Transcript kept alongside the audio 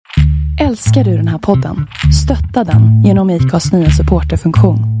Älskar du den här podden? Stötta den genom IKAs nya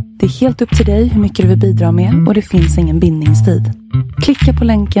supporterfunktion. Det är helt upp till dig hur mycket du vill bidra med och det finns ingen bindningstid. Klicka på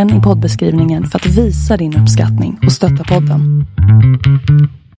länken i poddbeskrivningen för att visa din uppskattning och stötta podden.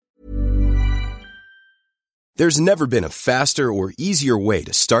 There's never been a faster or easier way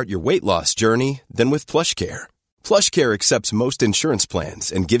to start your weight loss journey than with PlushCare. PlushCare accepts most insurance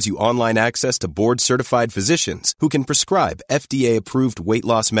plans and gives you online access to board-certified physicians who can prescribe FDA-approved weight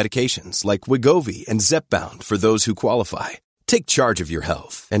loss medications like Wegovy and Zepbound for those who qualify. Take charge of your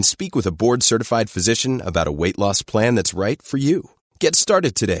health and speak with a board-certified physician about a weight loss plan that's right for you. Get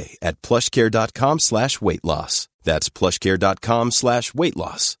started today at plushcare.com/weightloss. That's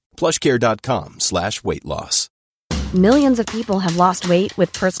plushcare.com/weightloss. plushcare.com/weightloss. Millions of people have lost weight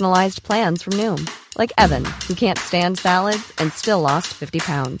with personalized plans from Noom. Like Evan, who can't stand salads and still lost 50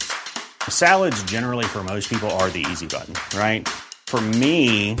 pounds. Salads generally for most people are the easy button, right? For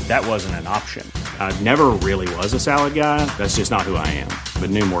me, that wasn't an option. I never really was a salad guy. That's just not who I am. But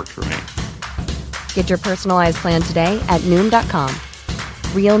Noom worked for me. Get your personalized plan today at Noom.com.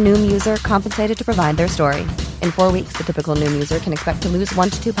 Real Noom user compensated to provide their story. In 4 weeks, the typical Noom user can expect to lose 1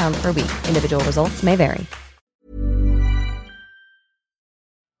 to 2 pounds per week. Individual results may vary.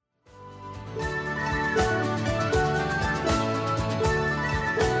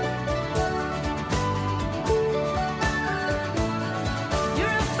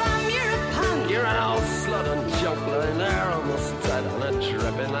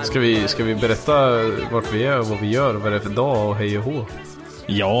 Ska vi berätta vart vi är och vad vi gör och vad det är för dag och hej och hå?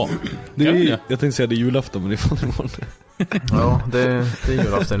 Ja, jag tänkte säga det är julafton, men det är fan imorgon. Ja, det är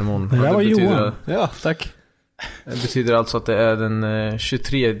julafton imorgon. Det där var Johan. Ja, tack. Det betyder alltså att det är den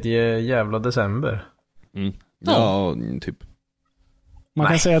 23 jävla december. Mm. Ja, typ. Man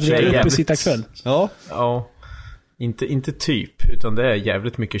kan säga att vi är uppe sitta kväll. Ja. Ja. Inte typ, utan det är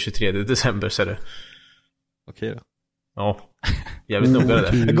jävligt mycket 23 december, så är det. Okej då. Ja, jävligt noga det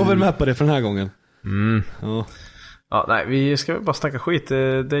där. Jag går väl med på det för den här gången. Ja. Ja, nej, vi ska bara snacka skit.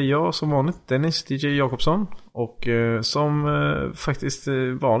 Det är jag som vanligt, Dennis DJ Jakobsson. Och som faktiskt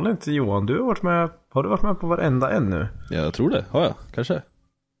vanligt, Johan, har du varit med på varenda en nu? Ja, jag tror det, har jag, kanske.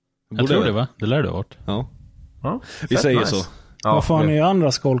 Jag tror det, va? Det lär du ha varit. Ja, vi säger nice. så. Ja, varför har ni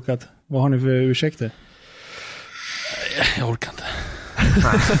andra skolkat? Vad har ni för ursäkter? Jag orkar inte.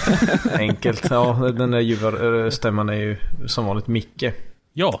 Enkelt. Ja, den där ljuvarstämman är ju som vanligt Micke.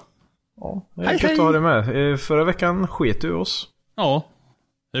 Ja. Ja, det är enkelt att ha det med. Förra veckan sket du oss. Ja.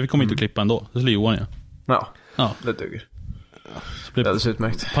 Vi kommer inte att klippa ändå. Det skulle Johan ja. Ja, det duger. Så blev det är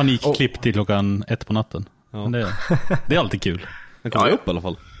utmärkt. Panikklipp till klockan 1 på natten. Ja. Men det är alltid kul. Den kommer upp i alla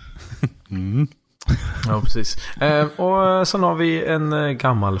fall. Ja, precis. Och sen har vi en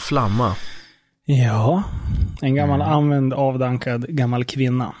gammal flamma. Ja, en gammal använd, avdankad gammal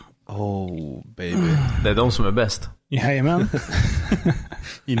kvinna. Oh, baby. Det är de som är bäst. Jajamän.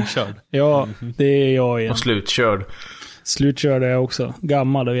 Inkörd. Ja, det är jag igen. Och slutkörd. Slutkörd är jag också.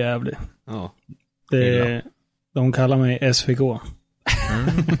 Gammal och jävlig. Ja. De kallar mig SVK.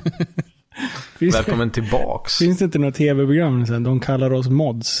 Välkommen tillbaks. Finns det inte några tv-program sen? De kallar oss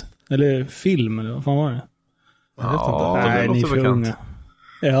mods. Eller film, eller vad fan var det? Ja, nej, ni är för unga.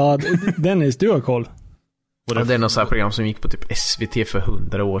 Ja, Dennis, du har koll. Ja, det är något så här program som gick på typ SVT för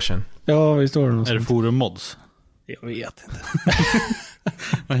 100 år sedan. Ja, visst står det något. Är det Forum Mods? Jag vet inte.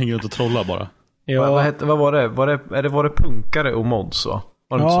 Man hänger ut och trollar bara. Ja. Vad var det? Var det punkare och mods, va?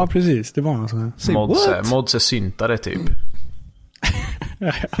 Ja, precis. Det var något sånt. Mods är syntare typ.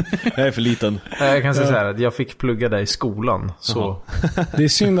 Jag är för liten. Jag kan säga så här att jag fick plugga där i skolan. Så. Det är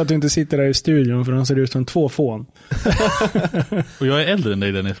synd att du inte sitter där i studion, för de ser ut som 2 fån. Och jag är äldre än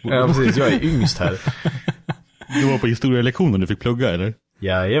dig, Dennis. Ja, precis. Jag är yngst här. Du var på historielektionen du fick plugga, eller?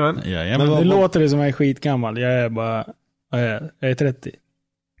 Jajamän. Men det låter det som jag är skitgammal. Jag är bara... Jag är 30.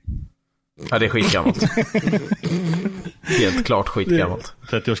 Ja, det är skitgammalt. Helt klart skitgammalt.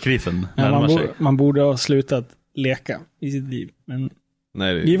 30-årskrisen närmar sig. Man borde ha slutat leka i sitt liv. Men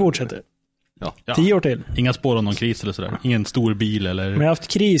vi fortsätter. Ja. 10 år till. Inga spår av någon kris eller sådär. Ingen stor bil eller... Men jag har haft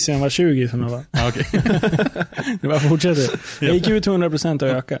kris sen jag var 20. Såna var. Ja, okej. Det bara fortsätter. Jag gick ut 100% och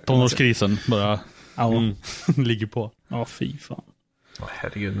ökade. Tonårskrisen bara ligger på. Ja, fy fan.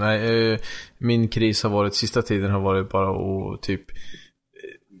 Herregud, nej. Min kris har varit, sista tiden har varit bara att typ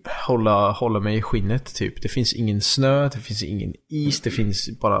hålla mig i skinnet typ. Det finns ingen snö, det finns ingen is, det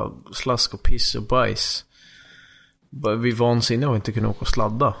finns bara slask och piss och bajs. Vi är vansinniga och inte kunna åka och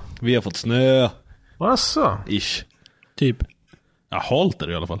sladda. Vi har fått snö. Asså? Ish. Typ. Ja, halt är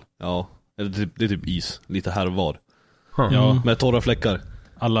det i alla fall. Ja, det är typ is. Lite här och var. Ja. Med torra fläckar.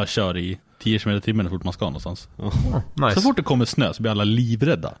 Alla kör i 10 km i timmen så fort man ska någonstans. Nice. Så fort det kommer snö så blir alla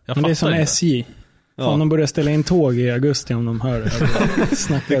livrädda. Men det är som SJ. Om de börjar ställa in tåg i augusti om de hör det.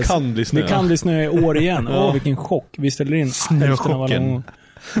 Det kan bli snö. Det kan bli snö i år igen. Vilken chock. Vi ställer in snöchocken.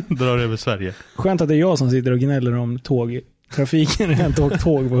 Drar över Sverige. Skönt att det är jag som sitter och gnäller om tåg. Trafiken har inte åkt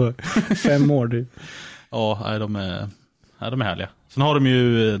tåg på 5 år. Typ. Ja, de är härliga. Sen har de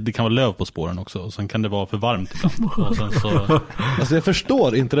ju, det kan vara löv på spåren också. Och sen kan det vara för varmt ibland. Och sen så... Alltså jag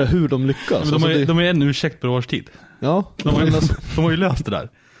förstår inte det, hur de lyckas. Men de är en ursäkt på årstid. Ja. De har ju löst det där.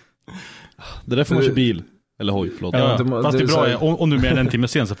 Det är därför man kör bil. Eller hoj, förlåt. Ja, fast det är bra, om du är med en timme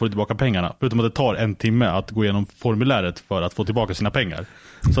sen så får du tillbaka pengarna. Förutom att det tar 1 timme att gå igenom formuläret för att få tillbaka sina pengar.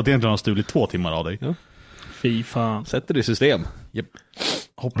 Så att egentligen har stulit 2 timmar av dig. Ja. Fy fan. Sätter det i system. Yep.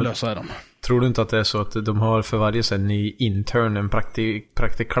 Hopplösa är de. Tror du inte att det är så att de har för varje sen ny intern, en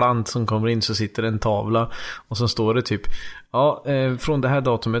praktikant som kommer in, så sitter en tavla och så står det typ från det här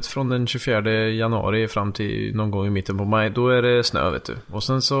datumet, från den 24 januari fram till någon gång i mitten på maj, då är det snö, vet du. Och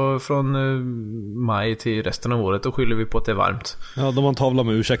sen så från maj till resten av året, då skyller vi på att det är varmt. Ja, de har en tavla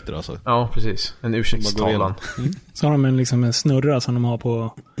med ursäkter alltså. Ja, precis. En ursäktstavlan. Så har de en snurra som de har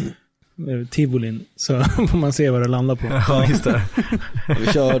på Tivolin, så får man se vad det landar på. Ja, just det. Vi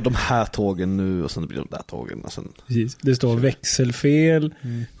kör de här tågen nu och sen blir de där tågen och sen... Precis. Det står växelfel,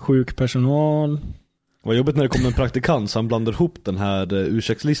 sjuk personal. Vad jobbigt när det kommer en praktikant så han blandar ihop den här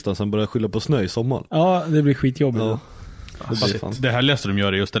ursäktslistan så han börjar skylla på snö i sommar. Ja, det blir skitjobbigt. Ja. Det här läste de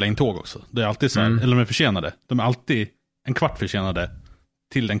gör är att ställa in tåg också. Det är alltid så här, eller de är försenade. De är alltid en kvart försenade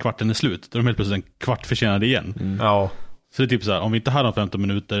till den kvarten är slut. Då är de helt plötsligt en kvart försenade igen. Ja. Så det är typ så här, om vi inte har om 15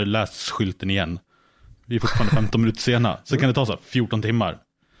 minuter, läs skylten igen. Vi är fortfarande 15 minuter sena. Så kan det ta så här 14 timmar.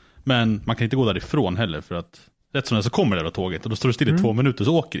 Men man kan inte gå därifrån heller för att rätt som det så kommer det där tåget och då står det still i 2 minuter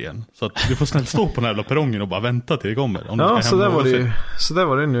så åker det igen. Så att du får snällt stå på den här jävla perrongen och bara vänta till det kommer. Om ja, så där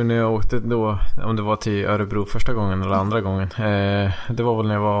var det nu när jag åkte då, om det var till Örebro första gången eller andra gången. Det var väl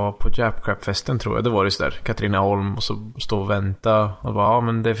när jag var på Japcrap-festen tror jag. Det var det så där, Katrineholm, och så stå och vänta och bara,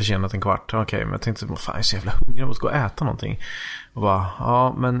 men det är försenat en kvart. Okej, men jag tänkte, fan jag är så jävla hungrig, jag måste gå och äta någonting. Och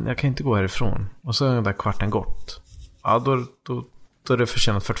bara, men jag kan inte gå härifrån. Och så är den där kvarten gått. Ja, då är det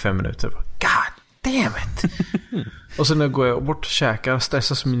försenat 45 minuter. God damn it! Och sen går jag bort och käkar,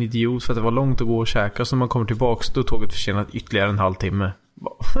 stressar som en idiot för att det var långt att gå och käka. Så när man kommer tillbaka då tåget försenat ytterligare en halvtimme.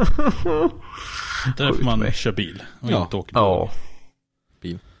 Det är därför man kör bil och inte åker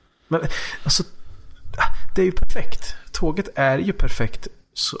bil. Men alltså, det är ju perfekt. Tåget är ju perfekt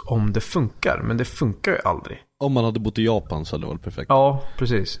om det funkar, men det funkar ju aldrig. Om man hade bott i Japan så hade det varit perfekt. Ja,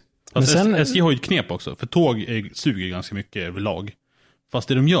 precis. Men sen, SJ har ju ett knep också, för tåg suger ganska mycket överlag. Fast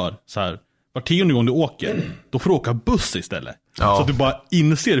det de gör så här, var 10:e gång du åker, då får du åka buss istället. Ja. Så att du bara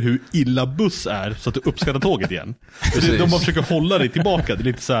inser hur illa buss är, så att du uppskattar tåget igen. De bara försöker hålla dig tillbaka. Det är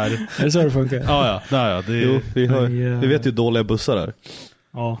lite så här. Är det så det funkar? Ja. Det är... Jo, vi vet ju dåliga bussar där.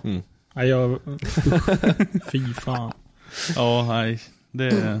 Ja. Fy fan. Ja, nej. Det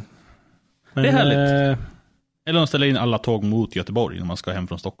är härligt. Eller de ställer in alla tåg mot Göteborg när man ska hem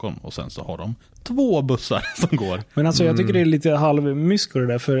från Stockholm. Och sen så har de 2 bussar som går. Men alltså jag tycker det är lite halvmysko det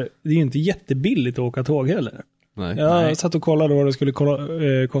där. För det är ju inte jättebilligt att åka tåg heller. Nej. Jag satt och kollade vad det skulle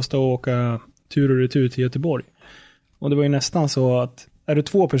kosta att åka tur och retur till Göteborg. Och det var ju nästan så att är du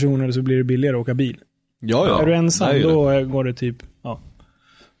 2 personer så blir det billigare att åka bil. Ja. Är du ensam då går det typ,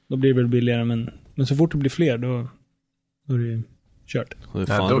 då blir det väl billigare. Men så fort det blir fler då är det kört.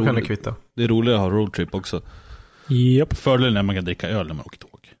 Då kan det kvitta. Det är roligare att ha roadtrip också. Japp. Fördelen är att man kan dricka öl när man åker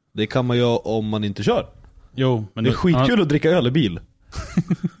tåg. Det kan man göra om man inte kör. Jo, men det är skitkul att dricka öl i bil.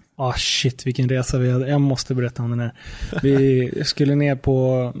 Shit, vilken resa vi hade. Jag måste berätta om den här. Vi skulle ner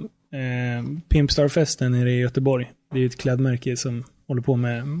på Pimpstar-festen nere i Göteborg. Det är ju ett klädmärke som håller på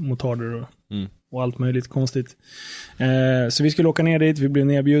med motarder och allt möjligt konstigt. Så vi skulle åka ner dit, vi blev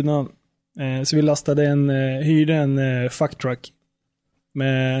nedbjudna. Så vi hyrde en fucktruck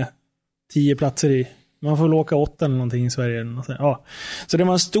med 10 platser i. Man får åka 8 eller någonting i Sverige. Så det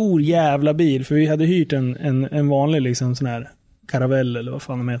var en stor jävla bil, för vi hade hyrt en vanlig liksom sån här karavell eller vad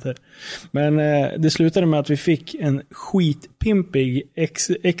fan de heter. Men det slutade med att vi fick en skitpimpig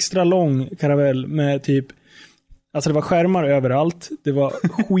extra lång karavell med typ, alltså det var skärmar överallt, det var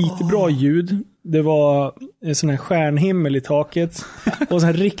skitbra ljud, det var en sån här stjärnhimmel i taket och så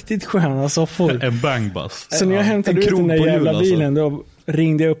här riktigt sköna soffor. En bangbus. Så när jag hämtade ut den där jävla bilen då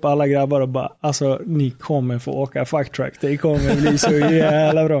ringde jag upp alla grabbar och bara, alltså ni kommer få åka fucktruck, det kommer bli så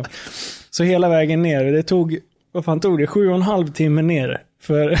jävla bra. Så hela vägen ner, det tog, vad fan tog det? 7,5 timmar ner.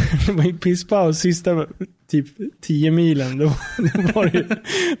 För det var ju pisspaus sista typ 10 milen. Då var det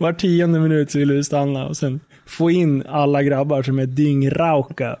var 10:e minut så ville vi stanna och sen få in alla grabbar som är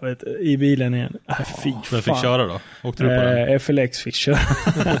dyngrauka i bilen igen. Fy fan. Vem fick köra då? Åkte du på den? FLX fick köra.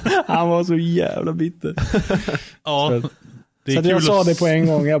 Han var så jävla bitter. Ja. Så att jag sa det på en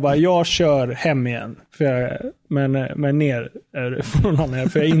gång. Jag bara, jag kör hem igen. Men ner från han här.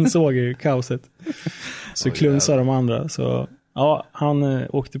 För jag insåg ju kaoset. Så klunsar de andra. Så ja, han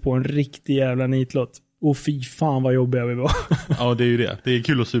åkte på en riktig jävla nitlott. Och fy fan vad jobbiga vi var. Ja, det är ju det. Det är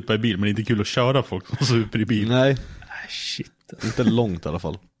kul att supa i bil, men det är inte kul att köra folk som super i bil. Nej. Shit. Inte långt i alla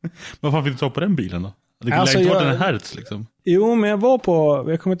fall. Men vad fan fick du ta på den bilen då? Det Alltså, inte varit en Hertz liksom. Jo, men jag var på,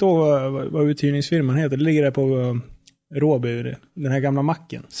 jag kommer inte ihåg vad uthyrningsfirman heter. Det ligger där på Råby, den här gamla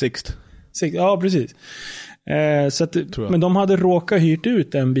macken. Sixt. Ja, precis. Så att, men de hade råkat hyrt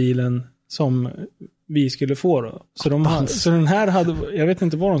ut den bilen som vi skulle få då. Så den här hade, jag vet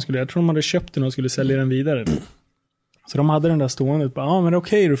inte vad de skulle, jag tror de hade köpt den och skulle sälja den vidare. Så de hade den där stående och bara, men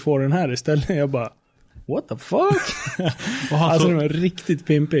okej, du får den här istället. Jag bara, what the fuck? Alltså den var riktigt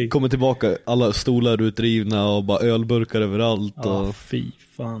pimpig. Kommer tillbaka, alla stolar utrivna och bara ölburkar överallt. Ja, fy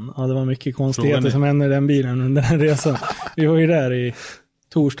fan. Ja, det var mycket konstigheter som hände i den bilen under den resan. Vi var ju där i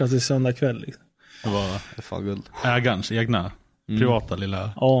torsdag till söndag kväll liksom. Det var ägarens egna privata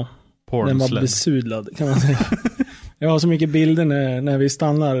lilla den var besudlad kan man säga. Jag har så mycket bilder när vi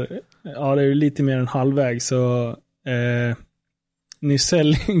stannar. Ja, det är ju lite mer än halvväg så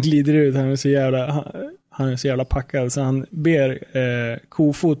Nysell glider ut. Han är så jävla packad så han ber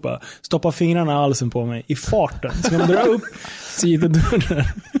Kofot bara stoppa fingrarna i halsen på mig i farten. Så han dra upp sidodörren.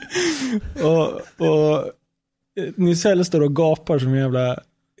 och Nysell står och gapar som en jävla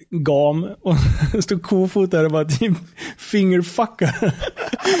gam och står Kofot där och bara typ fingerfuckar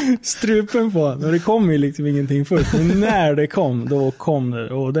strupen på honom. Och det kom ju liksom ingenting först. Men när det kom, då kom det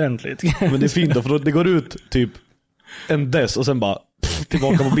ordentligt. Men det är fint då, för det går ut typ en dess och sen bara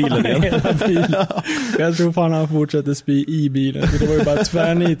tillbaka på bilen igen. Hela bilen. Jag tror fan han fortsätter spy i bilen. Så det var ju bara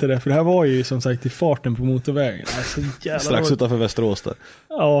tvärniter där. För det här var ju som sagt i farten på motorvägen. Alltså, strax utanför Västerås där.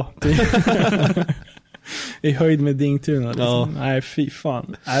 Ja, i höjd med Dingtuna liksom. Ja. Nej, fy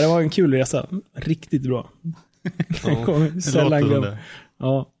fan. Nej, det var en kul resa. Riktigt bra. Sällan glöm.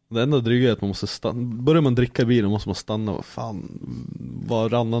 Ja. Det enda dryga är att man måste stanna. Börjar man dricka bilen måste man stanna. Fan,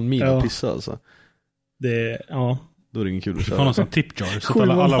 varannan mil och pissa alltså. Då är det ingen kul att köra. Du får någon sån tipjar så att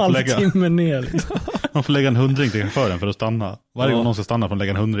alla får lägga timme ner liksom. Man får lägga en 100 till chauffören för att stanna. Varje gång någon ska stanna får man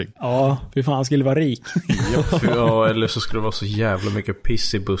lägga en 100. Ja, för fan skulle vara rik. Ja, eller så skulle det vara så jävla mycket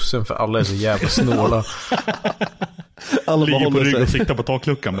piss i bussen för alla är så jävla snåla. Alla ligger på rygg och siktar på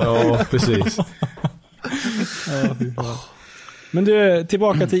takluckan bara. Ja, precis. Ja, fy fan. Men du,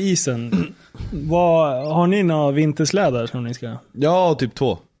 tillbaka till isen. Har ni några vinterslädar som ni ska? Ja, typ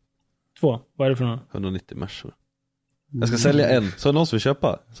 2. Vad är det för någon? 190 mersor. Jag ska sälja en. Så någon som vill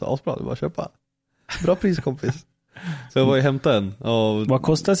köpa. Så asbra, du bara köpa. Bra pris kompis. Så jag var ju hämta en. Vad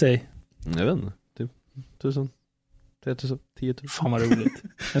kostar sig? Jag vet inte. Typ 1000, 3000, 10 000. Fan vad roligt.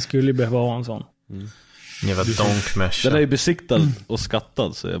 Jag skulle ju behöva ha en sån. Jävla donkmesh. Den är ju besiktad och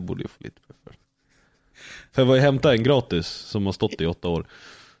skattad så jag borde ju få lite för jag var ju hämta en gratis som har stått i 8 år.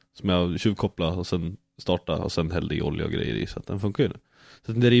 Som jag tjuvkopplade och sen startade och sen hällde i olja och grejer i så att den funkar ju.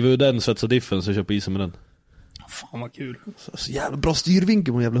 Så det river ju den, svetsar diffen så jag köper isen med den. Fan vad kul. Så jävla bra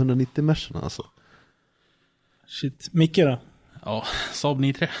styrvinkel på jävla 190 messerna alltså. Shit. Micke då? Ja, Saab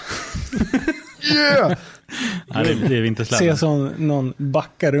 9-3. Yeah! Nej, det är vintersläden. Se som någon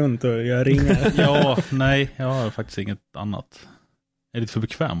backar runt och jag ringer. Ja, nej, jag har faktiskt inget annat. Jag är lite för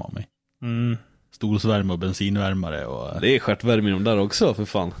bekväm av mig. Stolsvärme och bensinvärmare och... Det är stjärtvärme i de där också, för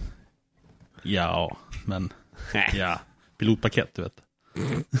fan. Ja, men... Ja, pilotpaket, du vet.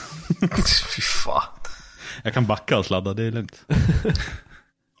 Fy fan. Jag kan backa och sladda, det är lugnt.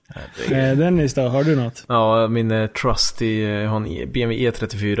 Dennis då, har du något? Ja, min trusty, jag har en BMW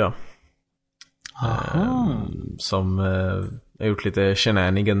E34. Som jag har gjort lite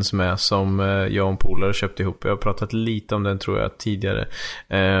shenanigans med, som jag och en polare köpte ihop. Jag har pratat lite om den tror jag tidigare.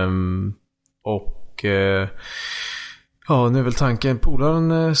 Ja, nu är väl tanken.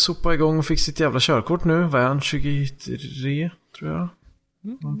 Polaren sopade igång och fick sitt jävla körkort nu. Var han 23 tror jag?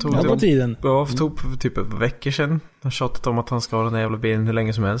 Ja, på tiden. Ja, tog typ ett par veckor sedan. Han tjatat om att han ska ha den här jävla bilen hur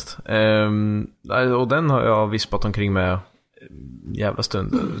länge som helst. Och den har jag vispat omkring med jävla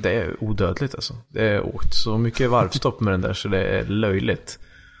stund. Det är odödligt alltså. Det är åkt så mycket varvstopp med den där så det är löjligt.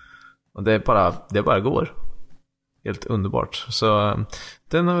 Och det bara går. Helt underbart. Så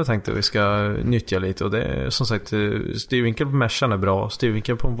den har vi tänkt att vi ska nyttja lite. Och det är som sagt, styrvinkeln på Mercan är bra.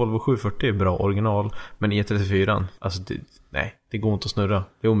 Styrvinkeln på en Volvo 740 är bra, original. Men E34, alltså det går inte att snurra.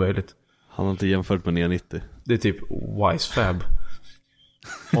 Det är omöjligt. Han har inte jämfört med 990. Det är typ Wisefab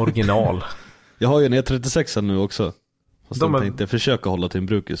original. Jag har ju en E36 nu också. Fast De jag tänkte försöka hålla till en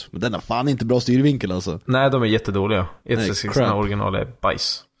brukis. Men den har fan inte bra styrvinkel alltså. Nej, de är jättedåliga. E36 crap. original är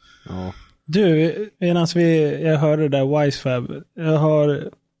bajs. Ja. Du, medan jag hörde det där Wisefab.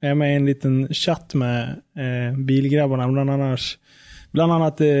 Jag är med i en liten chatt med bilgrabbarna. Bland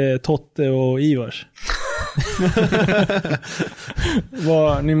annat Totte och Ivars.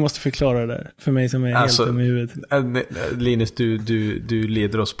 Ni måste förklara det där för mig som är helt om i huvudet. Linus, du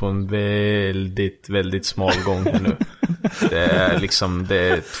leder oss på en väldigt, väldigt smal gång här nu. Det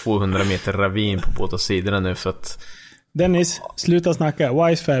är 200 meter ravin på båda sidorna nu för att... Dennis, sluta snacka.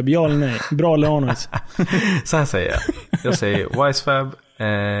 Wisefab, ja eller nej? Bra eller anus? Så här säger jag. Jag säger Wisefab,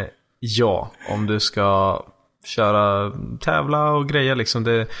 ja. Om du ska köra, tävla och grejer liksom.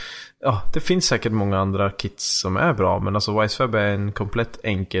 Det finns säkert många andra kits som är bra, men alltså Wisefab är en komplett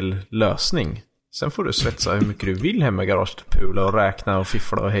enkel lösning. Sen får du svetsa hur mycket du vill hemma i garaget, pula och räkna och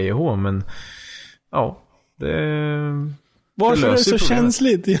fiffla och hej och hå, men ja, varför är det så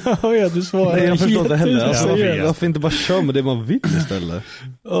känsligt? Jag hör ju att du svarar. Nej, jag förstår inte heller. Alltså, Ja. varför inte bara köra med det man vill istället?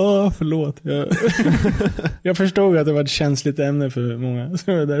 Förlåt. Jag förstod att det var ett känsligt ämne för många,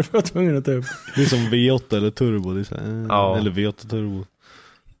 så jag är därför jag var tvungen att ta upp. Det är som V8 eller turbo. Det är så här, Ja. Eller V8 turbo.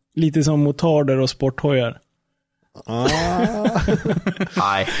 Lite som motarder och sporthojar.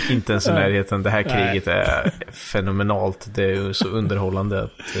 Nej, inte ens i närheten. Det här kriget är fenomenalt. Det är ju så underhållande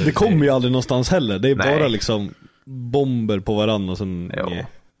att, det kommer ju aldrig någonstans heller. Det är Nej. bara liksom bomber på varandra och sen... Ja.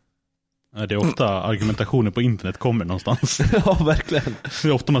 Ja, det är ofta argumentationer på internet kommer någonstans. Ja, verkligen. Det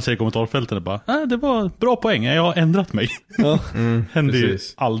är ofta man ser i kommentarsfälten och bara, det var bra poäng, jag har ändrat mig. Ja, Händer ju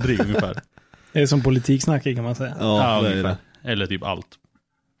precis. aldrig ungefär. Det är som politiksnack kan man säga. ja det är ungefär. det. Eller typ allt.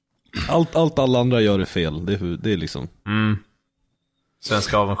 Allt alla andra gör är fel. Det är liksom...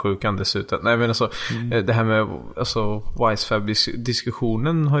 Svenska avundsjukan dessutom. Nej, men alltså, det här med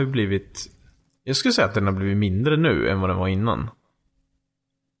Wisefab-diskussionen har ju blivit... Jag skulle säga att den har blivit mindre nu än vad den var innan.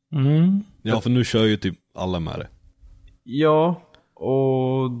 Ja, för nu kör ju typ alla med det. Ja,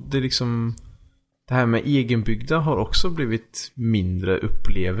 och det är liksom... Det här med egenbyggda har också blivit mindre,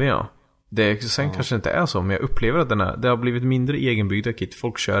 upplever jag. Sen kanske inte är så, men jag upplever att det har blivit mindre egenbyggda kit.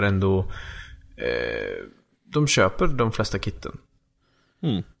 Folk kör ändå... de köper de flesta kitten.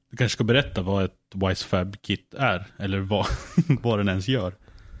 Du kanske ska berätta vad ett Wisefab-kit är. Eller vad den ens gör.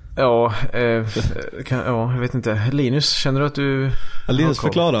 Ja, jag vet inte. Linus, känner du att du... Linus,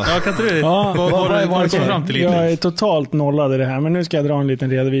 förklara. Ja, kan inte du? Ja, Vad kom fram till jag är Linus? totalt nollad i det här, men nu ska jag dra en liten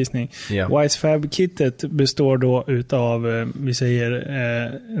redovisning. Ja. Wisefab-kittet består då utav, vi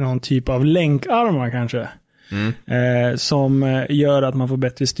säger, någon typ av länkarmar kanske. Som gör att man får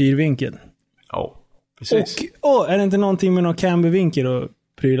bättre styrvinkel. Ja, precis. Och är det inte någonting med någon cambervinkel och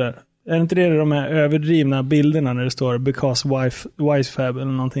prylar? Är det inte det de här överdrivna bilderna när det står because Wisefab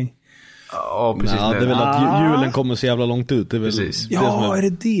eller någonting? Ja, precis. Ja, det är väl att hjulen kommer så jävla långt ut. Det är väl Precis. det som Ja, är det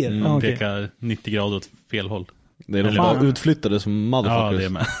det? Okej. Pekar 90 grader åt fel håll. Det är de Eller- bara utflyttade som Ja, motherfuckers. det är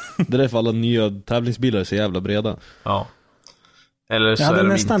med. Det är därför alla nya tävlingsbilar är så jävla breda. Ja. Eller så Jag hade är de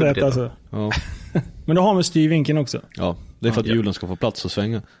nästan inte rätt breda. alltså. Ja, Men det har med styrvinkeln också. ja. Det är för att hjulen ska få plats att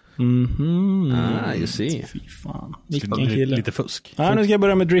svänga. You see. Fy fan. Vilken kille. Lite fusk. Ja, nu ska jag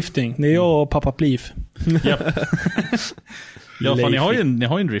börja med drifting. Det är jag och pappa Plif. Ja, fan, ni har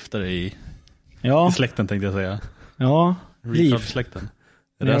ju en driftare i Ja, släkten tänkte jag säga. ja. Liv. Släkten.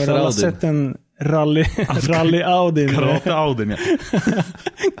 Ni har väl alla Audin. sett en rally Audin. Karate Audin, ja.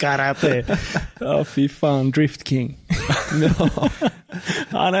 Karate. Ja, fy fan. Drift King.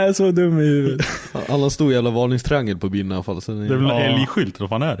 Han är så dum i huvudet. Alla stor jävla varningstriangel på bilen i alla fall. Sen Det är väl en älgskylt, vad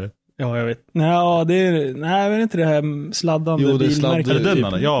fan är det? Ja, jag vet. Nej, det är... Nej, jag vet inte det här sladdande Jo, det är bilmärket. Är det den typ.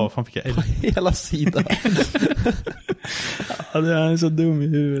 eller? Ja, fan fick jag älg. hela sidan. Ja, han är så dum i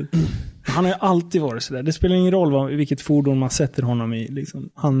huvudet. Han har ju alltid varit sådär. Det spelar ingen roll vilket fordon man sätter honom i. Liksom.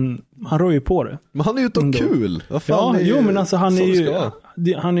 Han rör ju på det. Men han är ju ute och Ändå. kul. Vad fan Ja, är ju jo, men alltså han så är det ju ska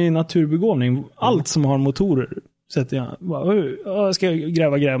vara. han är ju naturbegåvning. Allt som har motorer sätter jag. Jag ska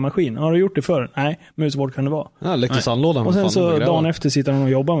gräva grävmaskin. Har du gjort det förr? Nej, men hur svårt kan det vara? Ja, läckte sandlådan. Och sen fan, så gräva. dagen efter sitter han och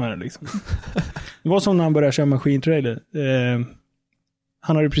jobbar med det liksom. Det var som när han började köra maskintrailer.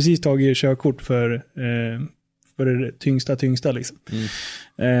 Han hade precis tagit körkort för det tyngsta liksom.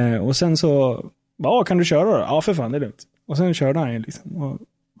 Och sen så kan du köra då? Ja, för fan, det är lugnt. Och sen körde han ju liksom. Och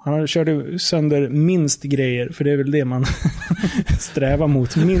han körde sönder minst grejer, för det är väl det man strävar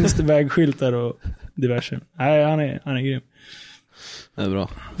mot. Minst vägskyltar och diverse. Nej, han är grym. Det är bra.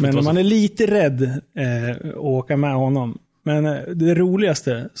 Men man är lite rädd att åka med honom. Men det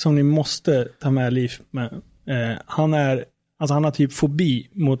roligaste som ni måste ta med Liv med, han är Alltså han har typ fobi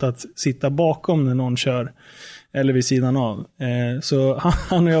mot att sitta bakom när någon kör. Eller vid sidan av. Så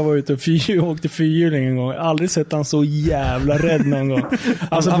han och jag var ute och åkte fyrhjuling en gång. Jag har aldrig sett han så jävla rädd någon gång.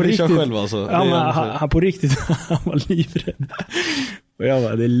 Alltså han på riktigt. själv alltså. Han på riktigt, han var livrädd. Och jag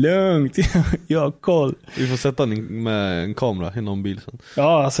bara, det är lugnt. Jag har koll. Vi får sätta honom med en kamera i någon bil sen.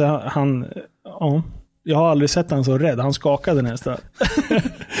 Ja, alltså ja. Jag har aldrig sett han så rädd. Han skakade nästan.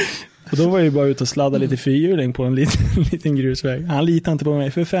 Och då var jag ju bara ute och sladda lite fyrhjuling på en liten grusväg. Han litade inte på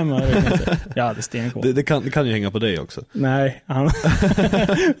mig för 5 öre. Jag hade stenkoll. Det kan ju hänga på dig också. Nej, ja,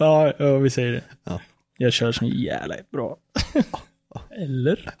 vi säger det. Ja. Jag kör så jävla bra.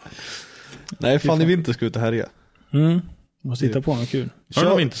 Eller? Nej, fan i vinter ska ut och härja. Måste hitta på något kul. Har du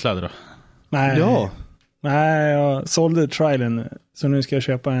någon vintersläde då? Nej. Ja. Nej, jag sålde trialen. Så nu ska jag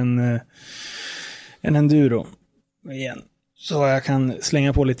köpa en enduro igen. Så jag kan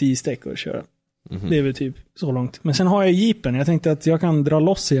slänga på lite isdäck och köra. Det är väl typ så långt. Men sen har jag jeepen. Jag tänkte att jag kan dra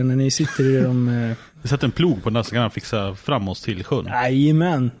loss igen när ni sitter i de... Du sätter en plog på den så kan han fixa fram oss till sjön. Nej,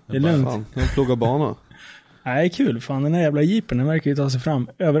 men det är lugnt. Fan, jag plogar bana. Nej, kul. Fan, den här jävla jeepen, den verkar ju ta sig fram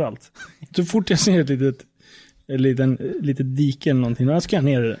överallt. Så fort jag ser ett litet dike eller någonting, då ska jag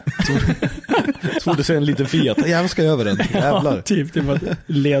ner i det. Så fort du ser en liten Fiat, jävlar ska jag över den. Jävlar. Ja, typ att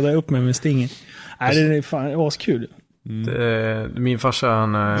leda upp mig med stingen. Nej, det är fan askul. Min farsa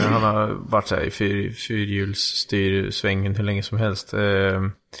han har varit så här i fyrhjulsstyrsvängen hur länge som helst.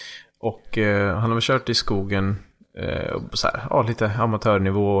 Och han har kört i skogen så här, lite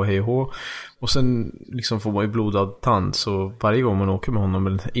amatörnivå och hej och hå. Och sen liksom får man ju blodad tand. Så varje gång man åker med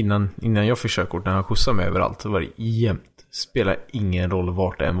honom, innan jag fick körkort, när han skjutsade mig överallt, så var det jämt. Spelar ingen roll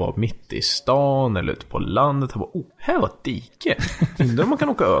vart det än var, mitt i stan eller ute på landet. Jag bara, här var ett dike. Undrar om man kan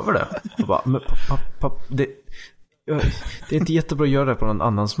åka över det. Jag bara, men det är inte jättebra att göra det på någon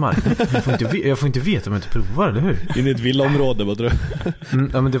annans mark. Jag får inte veta om jag inte provar, eller hur? In i ett villaområde, vad tror du?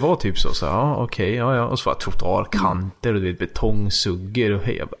 Ja, men det var typ så ja, okej, ja. Och så var det trottoarkanter och betongsugger och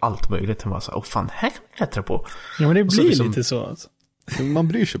allt möjligt. Man sa, fan, här kan man klättra på. Ja, men det blir liksom, lite så alltså. Man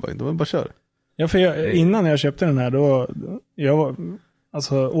bryr sig bara inte, man bara kör. Ja, för innan jag köpte den här, då jag var,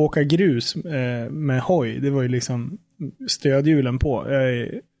 alltså åka grus med hoj, det var ju liksom stödhjulen på. Jag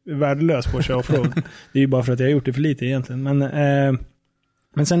är värdelös på att köra offroad. Det är ju bara för att jag har gjort det för lite egentligen.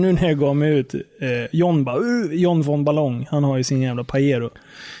 Men sen nu när jag gav mig ut, John von Ballong, han har ju sin jävla Pajero.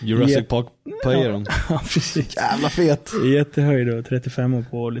 Jurassic Park Pajero. Ja, precis. Jävla fet. Jättehöjd och 35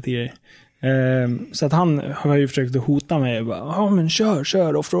 på lite grejer. Så att han har ju försökt att hota mig. Jag bara, men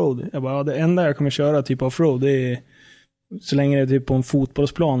kör offroad. Jag bara, det enda jag kommer köra typ offroad, det är så länge det är typ på en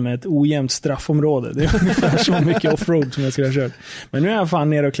fotbollsplan med ett ojämnt straffområde. Det är ungefär så mycket offroad som jag skulle ha kört. Men nu är jag fan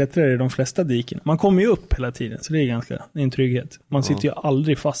nere och klättrar i de flesta diken. Man kommer ju upp hela tiden, så det är en trygghet. Man sitter ju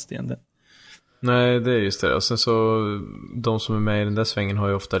aldrig fast egentligen. Nej, det är just det. Och sen så, de som är med i den där svängen har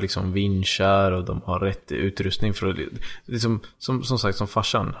ju ofta liksom vinschar och de har rätt utrustning för att, liksom, som sagt, som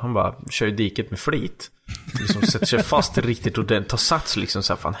farsan, han bara kör i diket med flit. Liksom sätter sig fast riktigt och den tar sats liksom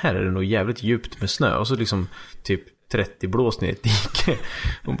så här, fan, här är det nog jävligt djupt med snö. Och så liksom typ 30 blås ner i ett dike.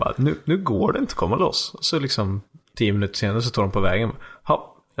 Hon bara, nu går det inte att komma loss. Och så liksom 10 minuter senare så tar de på vägen.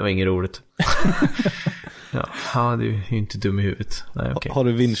 Ja, det var inget roligt. Ja, det är ju inte dum i huvudet. Nej, okay. Har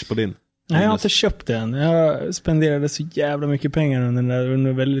du vinsch på din? Nej, jag har inte köpt den. Jag spenderade så jävla mycket pengar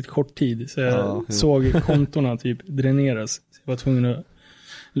under väldigt kort tid. Så jag såg kontorna typ dräneras. Så jag var tvungen att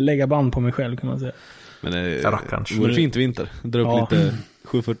lägga band på mig själv, kan man säga. Men det vore fint vinter. Dra upp lite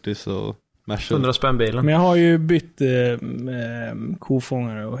 740 så... 100 spänn bilen. Men jag har ju bytt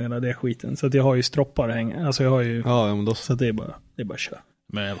kofångare och hela det skiten. Så att jag har ju stroppar hänga. Alltså jag har ju... Ja, men då... Så att det är bara kör.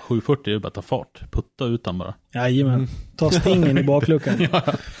 Men 740 är ju bara ta fart. Putta utan bara. Jajamän. Ta stingen i bakluckan.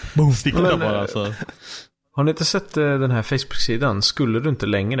 Boom, sticka bara alltså. Har ni inte sett den här Facebook-sidan? Skulle du inte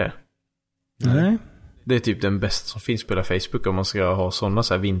längre? Nej. Det är typ den bästa som finns på hela Facebook om man ska ha sådana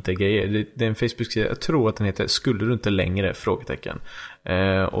så här vintergrejer. Det är en Facebook-sida, jag tror att den heter Skulle du inte längre? Frågetecken.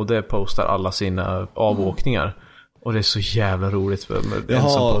 Och det postar alla sina avåkningar. Och det är så jävla roligt. En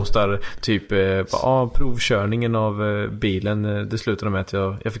som postar typ provkörningen av bilen. Det slutade med att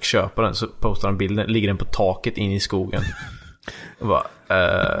jag fick köpa den. Så postar han bilden, ligger den på taket in i skogen. Och bara,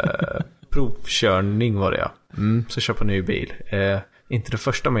 provkörning var det, ja. Så köpa en ny bil. Inte det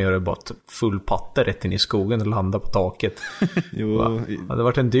första man gör är bara full patte rätt in i skogen och landa på taket. Jo. Det hade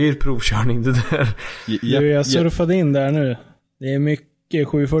varit en dyr provkörning det där. Jag surfade in där nu. Det är mycket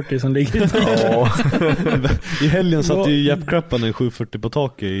 740 som ligger i helgen satt ju Jeppkrappan en 740 på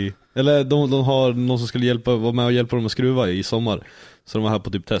taket eller de har någon som skulle vara med och hjälpa dem att skruva i sommar. Så de var här på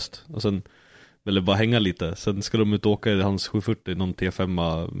typ test. Och sen eller bara hänga lite. Sen skulle de ut och åka i hans 740, någon T5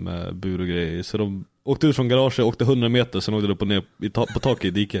 med bur och grejer. Så de Åkte ut från garaget, åkte 100 meter, sen åkte upp och ner på taket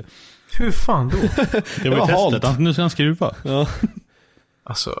i diket. Hur fan då? Det var ju testet, nu ska han skruva. Ja.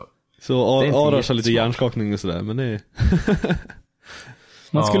 Alltså, så Arash har lite hjärnskakning och sådär, men det är...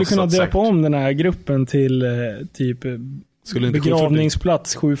 Man skulle kunna döpa om den här gruppen till typ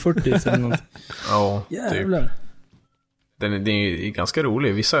begravningsplats 740 eller något. Ja, jävlar. Typ. Den är ganska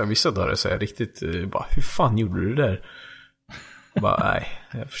rolig. Vissa dagar så är riktigt bara, hur fan gjorde du det där? Bara, nej,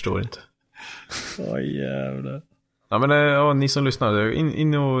 jag förstår inte. Jävlar. Ja, men ni som lyssnar,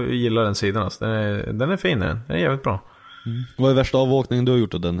 in och gilla den sidan alltså. Den är fin, den är jävligt bra. Vad är värsta avåkningen du har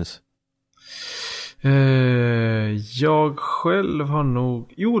gjort då, Dennis? Jag själv har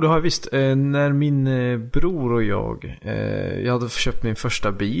nog... Jo, det har jag visst. När min bror och jag hade köpt min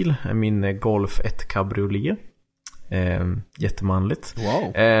första bil, min Golf 1 Cabriolet. Jättemanligt.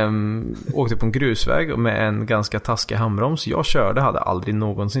 Wow. Åkte på en grusväg med en ganska taskig handbroms. Jag hade aldrig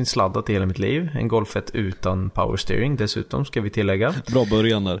någonsin sladdat i hela mitt liv. En Golf 1 utan powersteering dessutom, ska vi tillägga. Bra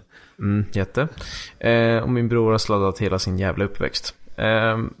början där. Jätte. Och min bror har sladdat hela sin jävla uppväxt.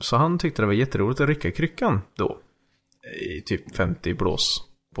 Så han tyckte det var jätteroligt att rycka kryckan då. I typ 50 blås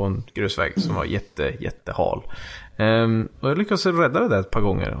på en grusväg som var jättehal. Och jag lyckades rädda det där ett par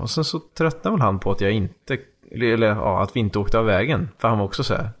gånger. Och sen så tröttnade väl han på att jag inte... att vi inte åkte av vägen. För han var också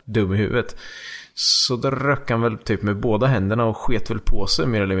så här dum i huvudet. Så då röck han väl typ med båda händerna och sket väl på sig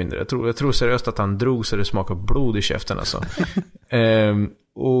mer eller mindre. Jag tror seriöst att han drog så det smakade blod i käften alltså.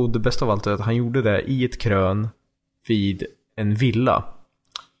 Och det bästa av allt är att han gjorde det i ett krön vid en villa.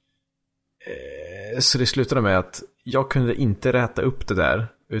 Så det slutade med att jag kunde inte räta upp det där,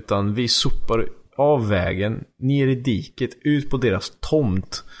 utan vi sopar av vägen ner i diket, ut på deras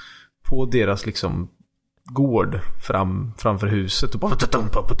tomt, på deras liksom gård framför huset, och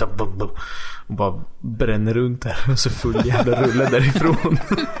bara bränner runt där. Så full jävla rulle därifrån.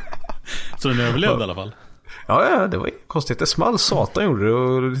 Så den överlevde i alla fall? Ja, det var konstigt. Det small satan gjorde det,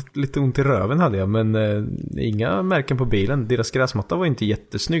 och lite ont i röven hade jag, men inga märken på bilen. Deras gräsmatta var inte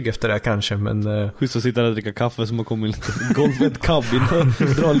jättesnygg efter det här, kanske, men... Schysst att sitta där och dricka kaffe som har kommit lite golvet cabin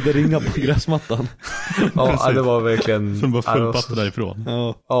och dra lite ringar på gräsmattan. Ja, det var verkligen... Som var full patta därifrån.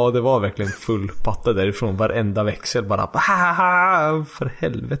 Ja, det var verkligen full patta därifrån. Varenda växel bara... För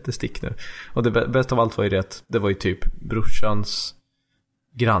helvete, stick nu. Och det bästa av allt var ju det att det var ju typ brorsans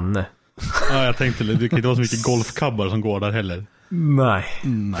granne. Ja, jag tänkte det kan inte vara så mycket golfkabbar som går där heller. Nej.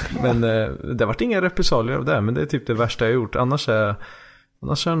 Men det var inga repressalier av det, men det är typ det värsta jag gjort. Annars har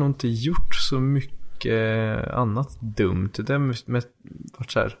jag nog inte gjort så mycket annat dumt. Det med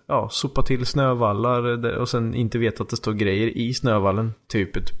så här, sopa till snövallar och sen inte veta att det står grejer i snövallen,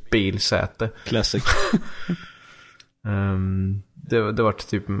 typ ett bilsäte. Classic. Det var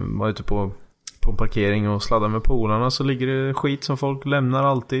typ, man var ute på en parkering och sladdar med polarna, så ligger det skit som folk lämnar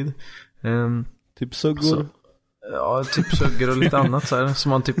alltid. Typ suggor. Ja, typ suggor och lite annat så här, som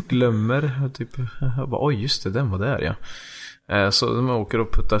man typ glömmer. Typ, jag bara, oj just det, den var där, ja. Så man åker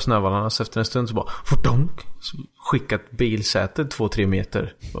och puttar snövallarna, så efter en stund så bara, så skickat bilsätet 2-3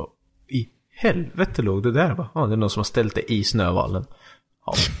 meter. Så, i helvete låg det där, va? Ja, det är någon som har ställt det i snövallen.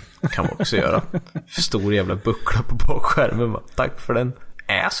 Ja, det kan man också göra. Stor jävla buckla på bakskärmen, va? Tack för den,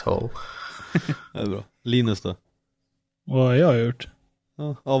 asshole. Det är bra. Linus då? Vad har jag gjort?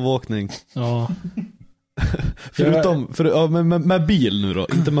 Ja, avåkning. Ja. Förutom med bil nu då,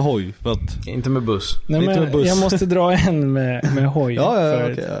 inte med hoj, för att... Inte med buss. Nej, men med buss. jag måste dra en med hoj. Ja,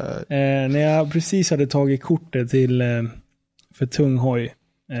 okay. När jag precis hade tagit kortet till för tung hoj.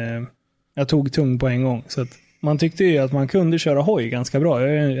 Jag tog tung på en gång, så att man tyckte ju att man kunde köra hoj ganska bra.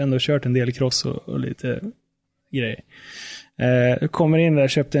 Jag har ändå kört en del cross och lite grejer. Kommer in där,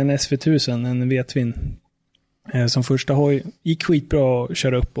 köpte en SV1000, en V-twin som första hoj. Gick skitbra att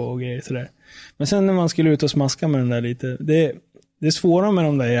köra upp och grejer sådär. Men sen när man skulle ut och smaska med den där lite, det är svåra med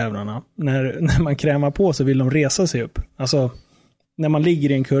de där jävlarna. När man krämar på så vill de resa sig upp. Alltså, när man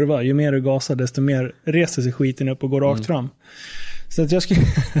ligger i en kurva, ju mer du gasar desto mer reser sig skiten upp och går rakt fram. Så att jag skulle...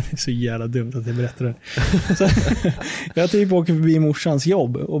 det är så jävla dumt att jag berättar det. Så, jag typ åker förbi morsans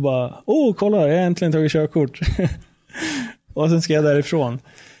jobb och bara, kolla, jag har äntligen tagit körkort. Och sen ska jag därifrån.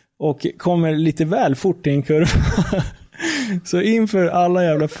 Och kommer lite väl fort i en kurva. Så inför alla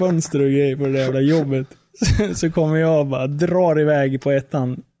jävla fönster och grejer på det jävla jobbet så kommer jag bara drar iväg på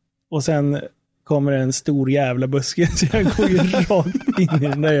ettan. Och sen kommer en stor jävla buske. Så jag går ju rakt in i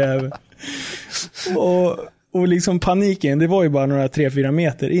den där jäveln. Och liksom paniken, det var ju bara några 3-4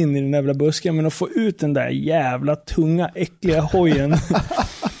 meter in i den jävla busken. Men att få ut den där jävla tunga, äckliga hojen.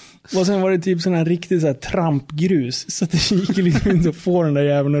 Och sen var det typ sån här riktigt så här trampgrus. Så det gick liksom inte att få den där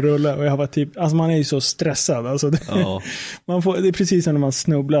jäveln att rulla. Och jag var typ, alltså man är ju så stressad. Alltså det, det är precis som när man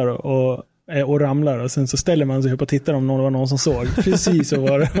snubblar och och ramlar och sen så ställer man sig upp och tittar om det var någon som såg. Precis så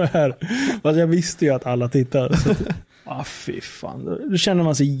var det här. Fast jag visste ju att alla tittade. Fy fan. Då känner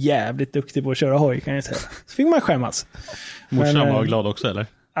man sig jävligt duktig på att köra hoj, kan jag säga. Så fick man skämmas. Morsan var glad också, eller?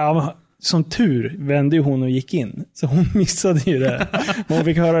 Ja, som tur vände ju hon och gick in. Så hon missade ju det. Men hon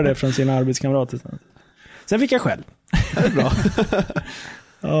fick höra det från sina arbetskamrater. Sen fick jag själv. Det är bra.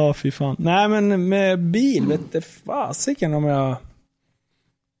 Ja, fy fan. Nej, men med bil, vet du fasiken om jag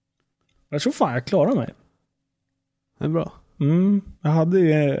tror fan jag klarar mig. Det är bra. Jag hade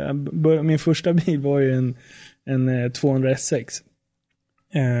ju, min första bil var ju en 200 S6.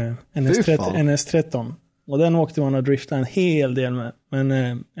 En S13. Och den åkte man och driftade en hel del med.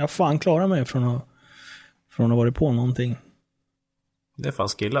 Men jag fan klarar mig från att vara på någonting. Det är fan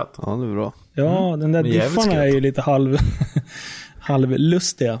skillat. Ja, det är bra. Ja, den där diffarna är ju lite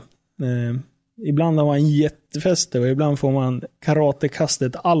halvlustiga. Ibland har man jättefäste och ibland får man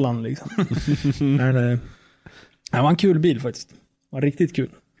karatekastet Allan liksom. Det var en kul bil faktiskt. Det var riktigt kul.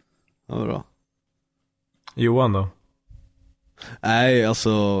 Ja, bra. Johan då? Nej,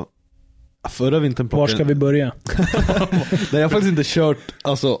 alltså förra vintern Var ska vi börja? Nej, jag har faktiskt inte kört,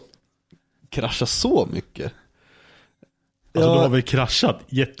 alltså krascha så mycket. Alltså du har väl kraschat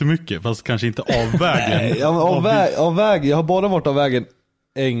jättemycket, fast kanske inte av vägen. Nej, av vägen. Jag har bara varit av vägen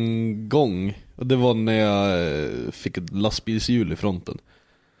en gång. Och det var när jag fick ett lastbilshjul i fronten.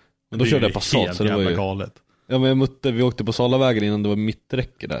 Men då körde jag Passat, så det var ju galet. Ja, men vi åkte på Salavägen innan det var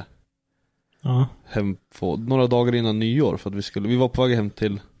mitträcke där. Ja. Hem på några dagar innan nyår, för att vi var på väg hem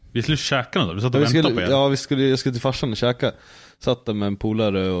till. Vi skulle käka något då, vi satt och väntade på er. Ja, jag skulle till farsan och käka. Satt där med en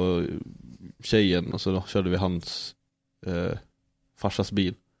polare och tjejen, och så då körde vi hans farsas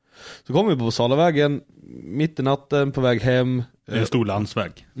bil. Så kom vi på Salavägen mitt i natten på väg hem. En stor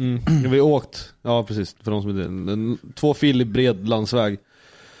landsväg. Vi åkt, ja precis, för de som är en 2-filig bred landsväg.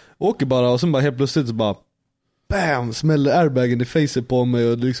 Åker bara, och sen bara helt plötsligt så bara bam, smäller airbagen i facet på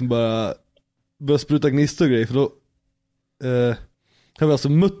mig och liksom bara börjar spruta gnistor och grejer. För då har vi alltså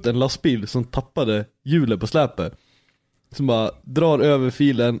mött en lastbil som tappade hjulet på släpet, som bara drar över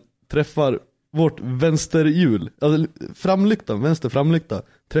filen, träffar vårt vänsterhjul, alltså framlyktan, vänster framlykta,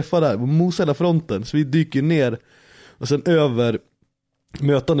 träffar där och mosar hela fronten, så vi dyker ner och sen över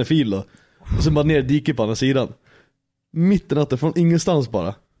mötande fil då, och sen bara ner diket på andra sidan. Mitt i natten, från ingenstans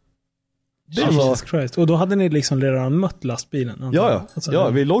bara. Jesus Christ. Och då hade ni liksom redan mött lastbilen? Ja, alltså, ja,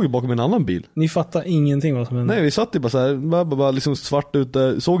 vi låg ju bakom en annan bil. Ni fattar ingenting vad som hände? Nej, vi satt ju bara så här, bara liksom svart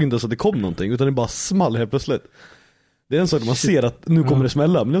ute, såg inte så att det kom någonting, utan det bara small helt plötsligt. Det är en sak när man ser att nu kommer det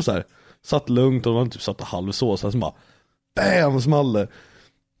smälla, men det var så här, satt lugnt och man typ satt halvså så här, så bara bam, small det.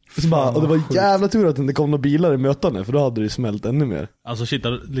 Så bara, och det var jävla tur att det inte kom några bilar i mötande, för då hade det smält ännu mer. Alltså shit,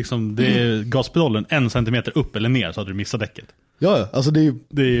 liksom, det är gaspedalen 1 centimeter upp eller ner så hade du missat däcket. Ja, alltså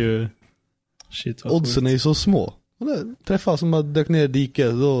det är ju shit, oddsen är ju så små. Och det träffade som bara dök ner i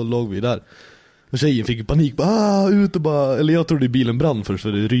diket, då låg vi där. Och tjejen fick panik, bara ut och bara, eller jag trodde bilen brann först,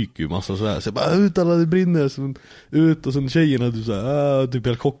 för det ryker ju massa sådär. Så jag bara ut, alla det brinner, så ut, och sen tjejen hade såhär, typ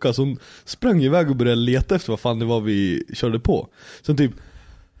helt chockad, så hon sprang iväg och började leta efter vad fan det var vi körde på. Sen typ,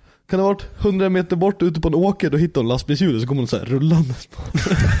 kan det ha varit 100 meter bort ute på en åker, då hittade hon lastbilshjulet, så kom hon så här rullande.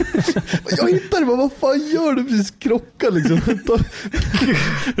 Jag hittade det, vad fan gör du? Precis krocka liksom.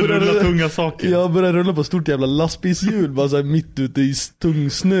 Rulla tunga saker. Jag började rulla på stort jävla lastbilshjul, bara så här mitt ute i tung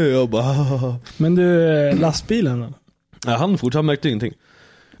snö och bara. Men du, lastbilen då? Ja, han fortfarande märkte ingenting.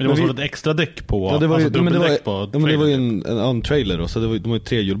 Men det måste vara ett extra däck på, ja, det var ju, alltså dubbeldäck på. Ja, men det var ju en trailer då, så det var, de var ju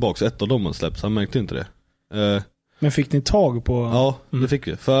 3 hjul bak, så ett av dem man släppt, så han märkte inte det. Men fick ni tag på? Ja, det fick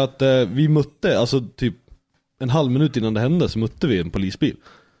vi. För att vi mötte, alltså typ en halv minut innan det hände, så mötte vi en polisbil.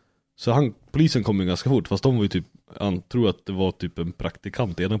 Så polisen kom ju ganska fort, fast de var ju typ, jag tror att det var typ en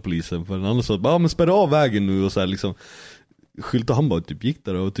praktikant i ena polisen, för den andra sa bara, men spärra av vägen nu, och så här liksom skyltade. Han bara typ gick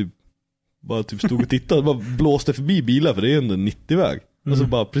där och typ bara typ stod och tittade, bara blåste förbi bilar, för det är ändå en 90-väg. Alltså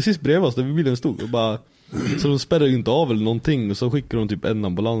bara precis bredvid oss där bilen stod och bara, så de spärrade ju inte av eller någonting, och så skickade de typ en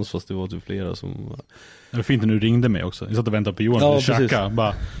ambulans, fast det var typ flera som. Det var fint när du ringde mig också. Jag satt och väntade på Johan och käka.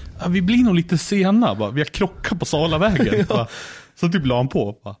 Bara, vi blir nog lite sena. Bara, vi har krockat på Salavägen. Bara, så typ la han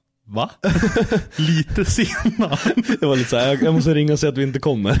på. Bara, va? Lite sena. Det var lite så här, jag måste ringa och säga att vi inte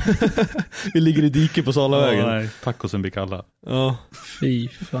kommer. Vi ligger i diket på Salavägen. Nej, tacosen blir kalla. Ja. Fy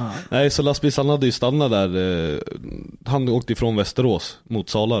fan. Nej, så lastbilsaren hade ju stannat där. Han åkte ifrån Västerås mot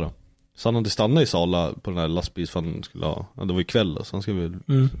Sala då. Så han hade stannat i Sala på den här lastbils, för han skulle ha, det var ju kväll då, så han skulle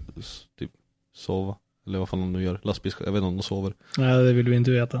typ sova. Eller vad fan de nu gör, lastbils, jag vet inte om de sover. Nej, det vill vi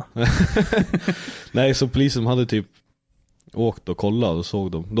inte veta. Nej, så polisen hade typ åkt och kollat och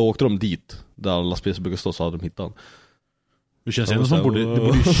såg dem. Då åkte de dit där lastbilar brukar stå, så hade de hittat han. Det känns ändå som det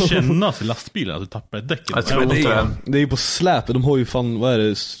borde kännas i lastbilen att du tappar ett däck. Det är ju på släp. De har ju fan, vad är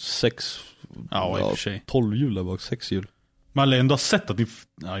det, 6... Ja, i och för sig. 12 hjul där bak, 6 hjul. Man lär ändå ha sett att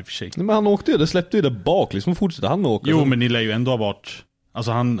ja, i och för sig. Nej, men han åkte ju, det släppte ju där bak liksom, fortsätter han åka. Jo, men ni lär ju ändå ha varit...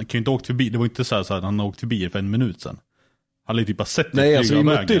 Alltså han kan ju inte ha åkt förbi. Det var inte så att han har åkt förbi för 1 minut sedan. Han lär ju typ ha sett det. Nej, alltså vi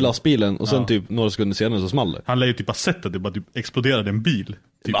mötte ju lastbilen och sen typ några sekunder senare så small det. Han lär ju typ ha sett att det bara typ exploderade en bil.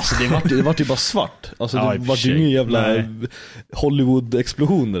 Typ. Alltså det var typ bara svart. Alltså det var ju ingen jävla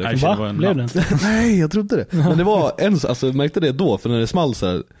Hollywood-explosioner. Va? Blev det inte? Nej, jag trodde det. Men det var alltså jag märkte det då, för när det small så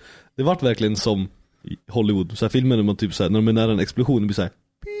här, det var verkligen som i Hollywood. Så här filmer när man typ så här, när de är nära en explosion, det blir så här,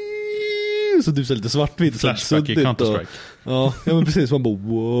 så typ så lite svartvitt, flashback i Counter-Strike. Ja, men precis, man bara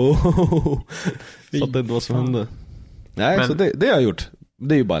wow. Så att det inte var som hände. Nej, men, så det har jag gjort.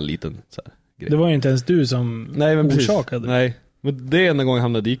 Det är ju bara en liten så här grej. Det var ju inte ens du som orsakade. Nej, men det är enda gången jag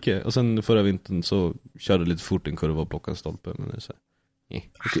hamnade i dike. Och sen förra vintern så körde jag lite fort en kurva och plockade en stolpe. Men det är så här.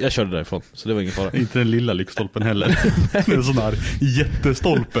 Jag körde därifrån, så det var ingen fara. Inte den lilla lyktstolpen heller. Det är en sån här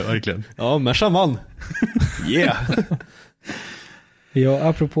jättestolpe, verkligen. Ja, Merca man. Yeah. Ja,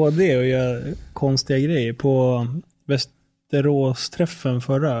 apropå det och göra konstiga grejer. På Västerås-träffen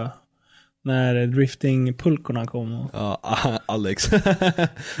förra, när drifting-pulkorna kom. Ja, Alex.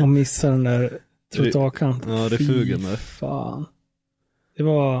 Och missade den där trottoarkanten. Ja, refugen där. Fan.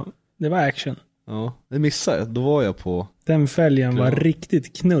 Det var action. Ja, det missade jag. Då var jag på... Den fälgen var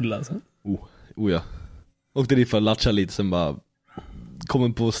riktigt knull alltså. Ja. Åkte dit för att latcha lite, sen bara...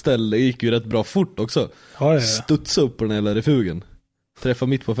 Kom på ställ, det gick ju rätt bra fort också. Ja. Studsa upp på den hela refugen. Träffa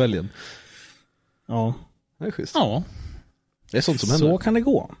mitt på fälgen. Ja. Det är schysst. Ja. Det är sånt som händer. Så kan det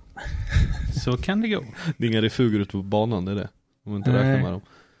gå. Så kan det gå. Det är inga refuger ute på banan, det är det. Om man inte räknar med dem.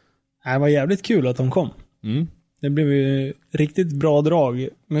 Det var jävligt kul att de kom. Mm. Det blev ju riktigt bra drag.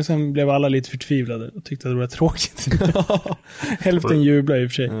 Men sen blev alla lite förtvivlade och tyckte att det var tråkigt. Hälften jublade i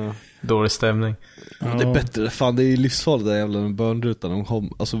och för sig. Ja. Dålig stämning. Ja. Det är bättre. Fan, det är livsfarligt där jävla med börnrutan.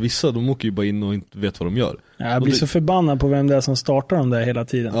 Alltså vissa, de åker ju bara in och inte vet vad de gör. Ja, jag blir så förbannad på vem det är som startar dem där hela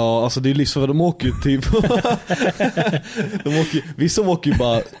tiden. Ja, alltså det är livsfarligt. De åker ju typ... vissa åker ju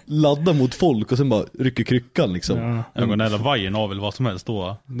bara ladda mot folk och sen bara rycker kryckan liksom. Ja. Jag går nära vajern av eller vad som helst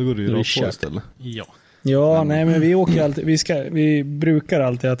då. Då går det ju rakt på istället. Ja, nej men vi åker alltid, vi brukar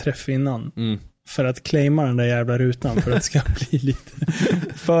alltid ha träff innan. För att claima den där jävla rutan, för att det ska bli lite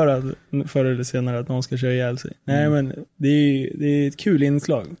för att förr eller senare att någon ska köra ihjäl sig. Nej, men det är ett kul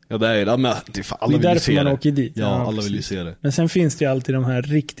inslag. Ja, det är det. Men alla det är därför man åker dit. Ja, alla vill ju se det. Men sen finns det ju alltid de här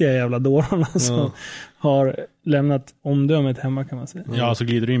riktiga jävla dårarna som har lämnat omdömet hemma, kan man säga. Ja, så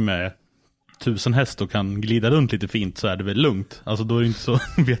glider du in med 1000 häst och kan glida runt lite fint, så är det väl lugnt. Alltså då är det inte så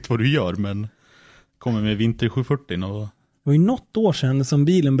vet vad du gör, men kommer med vinter 740 och... Det var ju något år sedan som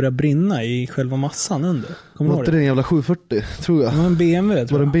bilen började brinna i själva massan under. Kommer du ihåg det? Var det en jävla 740, tror jag. Det var en BMW,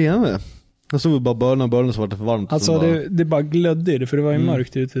 tror jag. Var det en BMW? Jag såg bara börna så var det för varmt. Alltså det bara glödde i det, för det var ju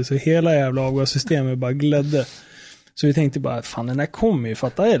mörkt ute. Så hela jävla avgassystemet bara glödde. Så vi tänkte bara, fan, den där kommer ju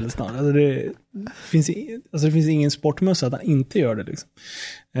fatta eld snart. Alltså det finns ingen sportmössa att han inte gör det liksom.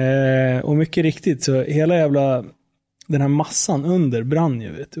 Och mycket riktigt, så hela jävla... Den här massan under brann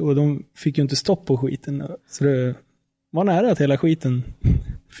ju, vet du. Och de fick ju inte stopp på skiten. Så det var nära att hela skiten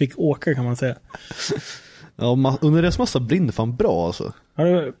fick åka, kan man säga. Ja, under deras massa brinner fan bra alltså. Ja,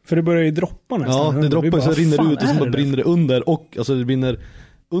 för det börjar ju droppa nästan. Ja, det droppar och så rinner ut och så bara brinner det under. Och alltså det brinner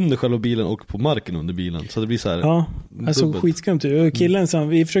under själva bilen och på marken under bilen. Så det blir så här. Ja, alltså skitskumt. Och killen som,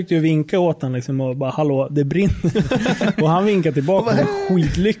 vi försökte ju vinka åt han liksom och bara, hallå, det brinner. Och han vinkade tillbaka och var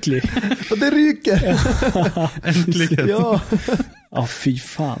skitlycklig. Och det ryker. Äntligen. Ja. Ja, fy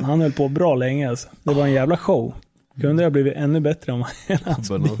fan. Han höll på bra länge alltså. Det var en jävla show. Kunde jag blivit ännu bättre om hans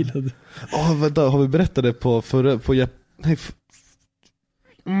bil. Vänta, har vi berättat det på förra...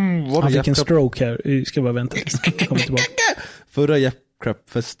 Han fick en stroke här. Vi ska bara vänta. Kom tillbaka. Förra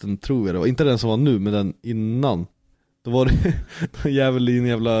Crap-festen, tror jag det var. Inte den som var nu, men den innan. Då var det en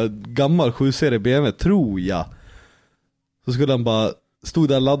jävla gammal 7-serie BMW, tror jag. Så skulle han bara... Stod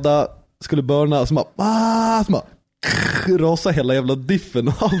där, ladda, skulle börna, så bara rasa hela jävla diffen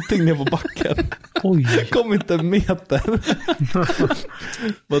och allting ner på backen. Oj. Kom inte en meter.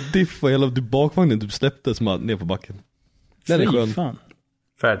 Bara diff och hela bakvagnen typ släpptes ner på backen. Den är skön. Fan.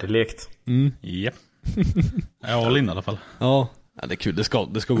 Färdiglekt. Japp. Jag håller in i alla fall. Ja, det är kul. Det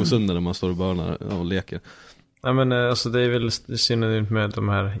ska gå sönder när man står och börnar och leker. Ja, men alltså det är väl synonymt med de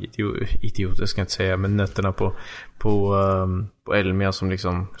här idioter, ska jag inte säga, men nötterna på Elmia som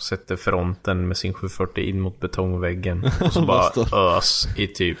liksom sätter fronten med sin 740 in mot betongväggen och så bara ös i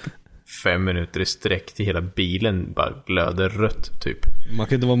typ 5 minuter i sträck till hela bilen bara glöder rött typ. Man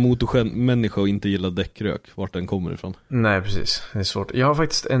kan inte vara motormänniska och inte gilla däckrök, vart den kommer ifrån. Nej, precis. Det är svårt. Jag har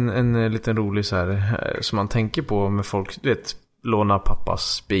faktiskt en liten rolig så här som man tänker på med folk, du vet, låna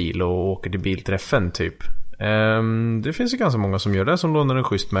pappas bil och åker till bilträffen typ. Det finns ju ganska många som gör det, som lånar en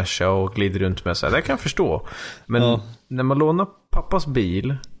schysst Merca och glider runt med så här. Det kan jag förstå. Men när man lånar pappas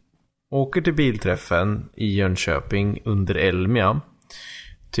bil, åker till bilträffen i Jönköping under Elmia,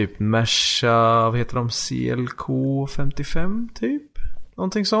 typ Merca, vad heter de? CLK 55 typ?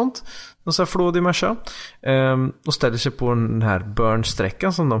 Någonting sånt. Någon sån här flådig Merca. Och ställer sig på den här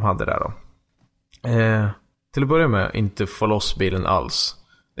burnsträckan som de hade där då. Till att börja med inte få loss bilen alls.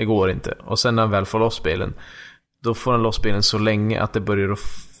 Det går inte. Och sen när han väl får loss bilen, då får han loss bilen så länge att det börjar att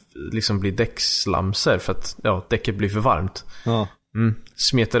liksom bli däckslamser för att däcket blir för varmt. Ja.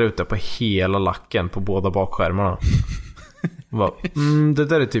 Smetar ut det på hela lacken på båda bakskärmarna. Det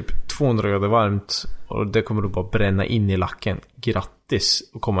där är typ 200 grader varmt och det kommer att bara bränna in i lacken. Grattis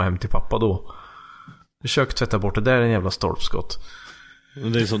och komma hem till pappa då. Försök tvätta bort det där, är en jävla stolpskott.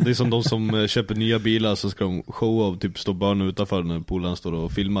 Det är som de som köper nya bilar, så ska de showa och typ stå barn utanför när polaren står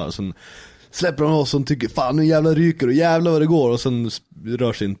och filmar. Sen släpper de oss som tycker fan nu jävla ryker och jävla vad det går, och sen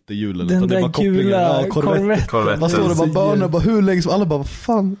rör sig inte hjulen. Den där gula Corvette. Vad står det bara börnar bara hur länge som alla bara vad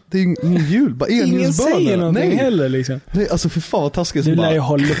fan, det är ingen hjul, bara ingen säger någonting heller liksom. Nej, alltså för fan vad taskigt. Du lär ju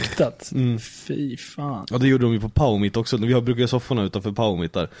ha luktat. Fy fan. Ja, det gjorde de ju på Powermeet också. Vi har brukat sofforna utanför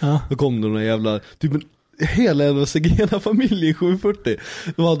Powermeet där. Då kom de där jävla typ hela en Segena-familj i 740.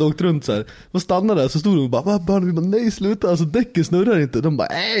 De hade åkt runt så här. De stannade där, så stod de och bara börnar, vi bara nej sluta, alltså däcken snurrar inte. De bara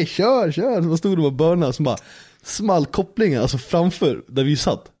kör. Så stod de och börnade, så bara small kopplingen alltså framför där vi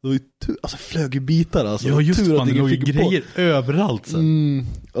satt. Det var ju alltså flög i bitar alltså. Ja just fan, det låg grejer överallt så.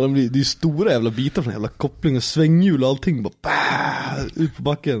 Och det är ju stora jävla bitar från jävla koppling och svänghjul och allting bara ut på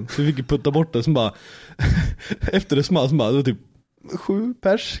backen. Så vi fick ju putta bort det, som bara efter det small, som bara det var typ 7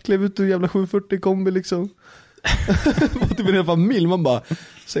 pers klev ut ur jävla 740 kombi liksom. Det var typ en hel familj. Man bara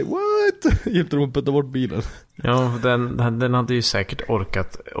say what? Hjälpte dem att putta bort bilen. Ja, den hade ju säkert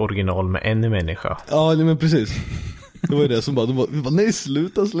orkat original med en människa. Ja, men precis. Det var ju det som bara, vi bara nej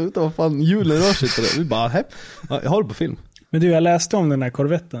sluta, vad fan, hjulen rör sig inte. Vi bara jag har det på film. Men du, jag läste om den här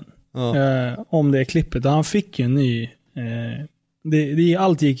Corvetten. Om det klippet, och han fick ju en ny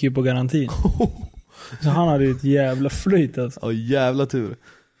allt gick ju på garantin. Så han hade ju ett jävla flyt alltså. Ja, jävla tur.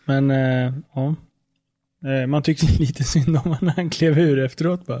 Men man tyckte lite synd om när han klev ur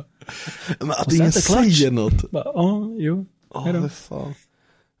efteråt bara. Men att ingen säger något. Jo. Fan.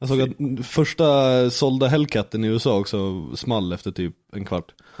 Jag såg att första sålda Hellcaten i USA också small efter typ en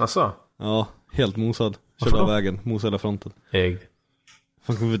kvart. Asså? Ja, helt mosad. Körde av vägen, mosade hela fronten.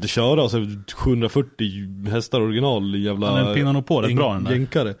 Man kunde inte köra, alltså 740 hästar original jävla. Den pinnar nog på rätt bra den där.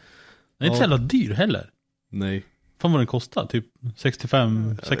 Jänkare. Den är inte så jävla dyr heller. Nej. Fan vad den kostar, typ 60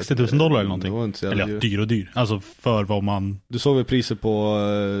 000 dollar eller någonting. Det var inte så eller dyr och dyr. Alltså för vad man. Du såg väl priset på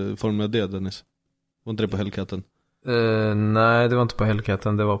Formel D, Dennis? Var inte det på Hellcaten? Nej, det var inte på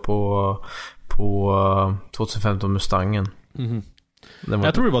Hellcaten. Det var på 2015 Mustangen.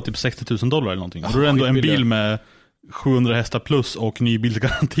 Jag tror det var typ 60 000 dollar eller någonting. Och då är det ändå en bil med 700 hästar plus och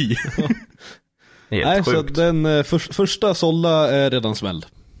nybilsgaranti. Nej, så den första sålda är redan smälld.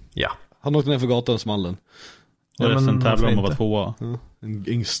 Ja. Han åkte ner för gatan, smallen. Och resten tävlar om att vara tvåa.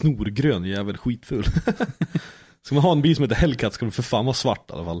 En snorgrön jävel, skitful. Ska man ha en bil som heter Hellcat ska det för fan vara svart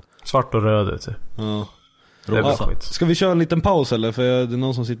i alla fall. Svart och röd, typ. Ja. Ska vi köra en liten paus eller? För det är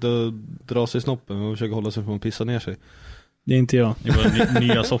någon som sitter och drar sig i snoppen och försöker hålla sig från att pissa ner sig. Det är inte jag. Det var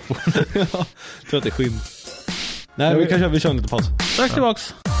nya soffor. Ja, jag tror att det är skinn. Nej, vi kör en liten paus. Strax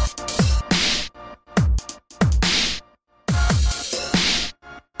tillbaks.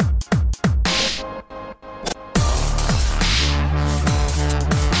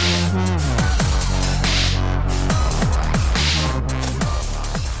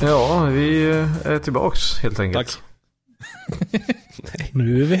 Ja, vi är tillbaks helt enkelt. Tack.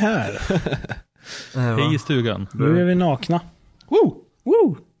 Nu är vi här. Hej i stugan. Nu är vi nakna.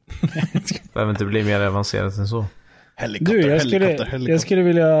 Woo! Behöver inte bli mer avancerat än så. Jag skulle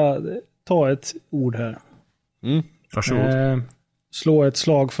vilja ta ett ord här. Varsågod. Slå ett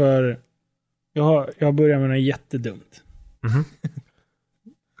slag för... Jag börjar med något jättedumt.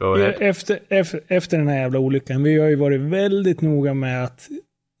 Efter den här jävla olyckan. Vi har ju varit väldigt noga med att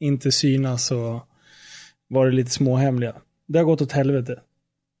inte synas och varit lite småhemliga. Det har gått åt helvete.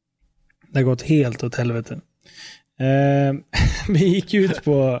 Det har gått helt åt helvete.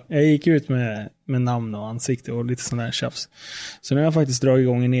 Jag gick ut med namn och ansikte och lite sån där tjafs. Så nu har jag faktiskt dragit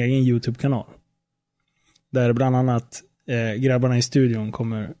igång en egen YouTube-kanal. Där bland annat grabbarna i studion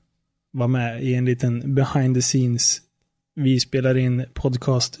kommer vara med i en liten behind the scenes. Vi spelar in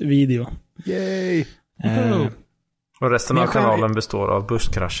podcast-video. Yay! Och resten av kanalen består av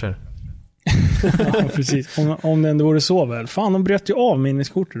busskrascher. Ja, precis. Om det ändå vore så väl. Fan, de bröt ju av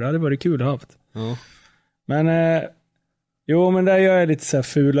minneskortet. Det hade varit kul att ha haft. Ja. Men men där gör jag lite så här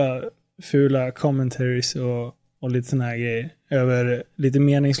fula commentaries och lite såna här grejer över lite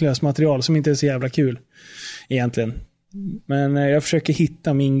meningslöst material som inte är så jävla kul egentligen. Men jag försöker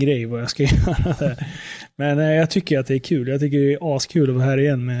hitta min grej vad jag ska göra där. Men jag tycker att det är kul. Jag tycker det är askul att vara här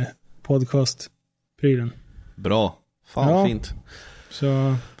igen med podcast-prylen. Bra. Fan fint.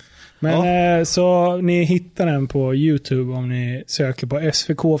 Så, men så ni hittar den på YouTube om ni söker på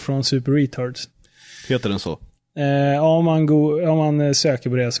SVK från Super Retards. Heter den så? Om man söker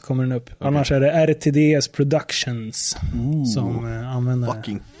på det så kommer den upp. Okay. Annars är det RTDS Productions som använder.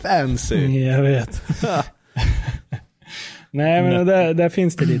 Fucking fancy. Jag vet. Nej, men där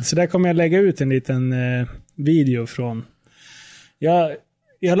finns det lite. Så där kommer jag lägga ut en liten video från.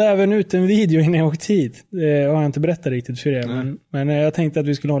 Jag la även ut en video innan jag åkte hit. Det har jag inte berättat riktigt för er. Men jag tänkte att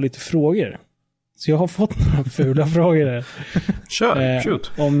vi skulle ha lite frågor. Så jag har fått några fula frågor där.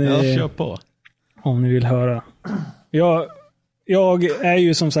 Shoot. Kör på. Om ni vill höra. Jag är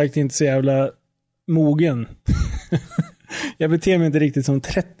ju som sagt inte så jävla mogen. Jag beter mig inte riktigt som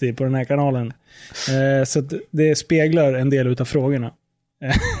 30 på den här kanalen. Så det speglar en del utav frågorna.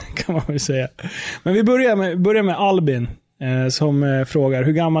 Kan man väl säga. Men vi börjar med Albin. Som frågar,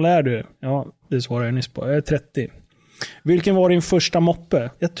 hur gammal är du? Ja, det svarade jag nyss på. Jag är 30. Vilken var din första moppe?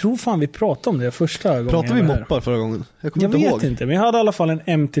 Jag tror fan vi pratade om det första gången. Pratade vi moppar förra gången? Jag vet inte, men jag hade i alla fall en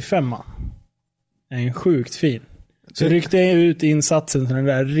MT5. En sjukt fin. Så ryckte jag ut insatsen så den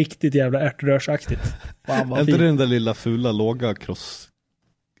där riktigt jävla ärtrörsaktigt. Fan vad inte den där lilla fula låga cross?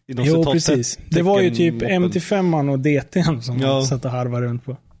 Jo, precis. Det var ju typ MT5 och DT:n som man satt och harvade runt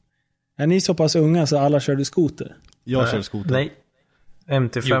på. Är ni så pass unga så alla körde skoter? Jag körde skoter. Nej.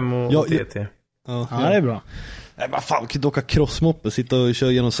 MT5 och DT. Ja, det är bra. Nej, vad fan, kan du åka crossmoppe, sitta och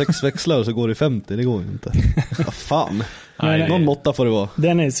köra genom 6 växlar och så går det 50, det går ju inte. Vad fan. Någon måtta får det vara.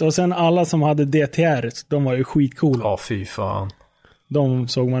 Dennis, och sen alla som hade DTR, de var ju skitcoola. Ja, fy fan. De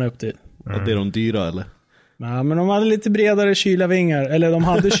såg man upp till. Och det är de dyra, eller? Ja, men de hade lite bredare kylarvingar. Eller de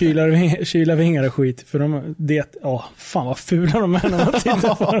hade kylarvingar och skit. För fan vad fula de är när man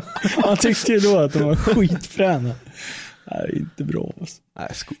tittar på dem. Man tyckte ju då att de var skitfräna. Det är inte bra. Alltså. Nej,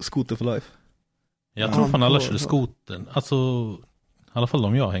 skoter for life. Jag tror fan alla körde skoter. Alltså, i alla fall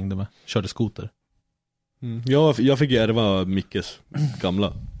de jag hängde med körde skoter. Jag fick ju ärva Mickes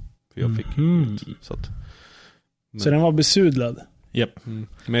gamla. För jag fick så den var besudlad. Japp.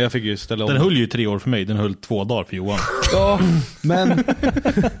 Men jag fick ju ställa om. Den höll ju 3 år för mig. Den höll 2 dagar för Johan. Ja, men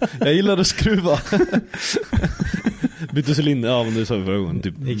jag gillade att skruva. Bytte cylinder, ja men det sa vi förra gången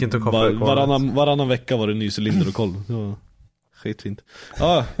typ. Gick inte att koppla varannan vecka var det ny cylinder och koll. Ja, skitfint.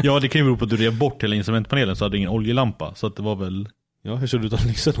 Ja, det kan ju bero på att du rev bort hela instrumentpanelen så hade ingen oljelampa. Så att det var väl... Ja, jag körde utan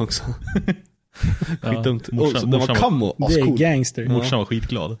lyxen också. Skitdumt. Morsan den var kammo. Det är gangster. Morsan var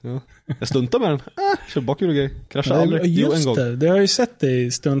skitglad. Ja. Jag stuntade med den. Kör bakhjul och grej. Kraschade aldrig. Just en gång. Det har jag ju sett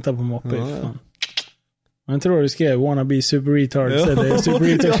dig stunta på moppe. Ja. Jag tror du skrev wanna be super retard. Så det super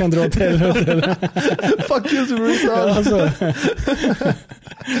retard kan dra åt helvete. Fuck you super retard. Alltså.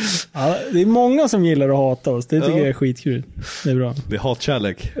 Ja, det är många som gillar att hata oss. Det tycker jag är skitkul. Det är bra. Det är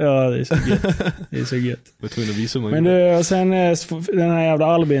hatkärlek. Ja, det är så gött. Det är så gött. Men du, och sen den här jävla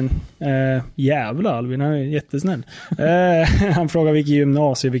Albin. Jävla Albin, han är jättesnäll. Han frågar vilken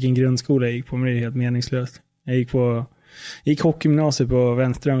gymnasium, vilken grundskola jag gick på. Men det är helt meningslöst. Jag gick hockeygymnasiet på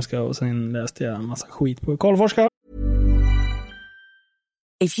Vänströmska och sen läste jag en massa skit på Karlforska.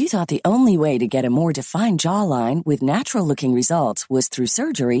 If you thought the only way to get a more defined jawline with natural-looking results was through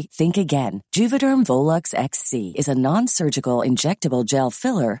surgery, think again. Juvederm Volux XC is a non-surgical injectable gel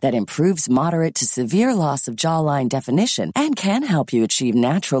filler that improves moderate to severe loss of jawline definition and can help you achieve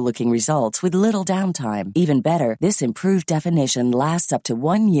natural-looking results with little downtime. Even better, this improved definition lasts up to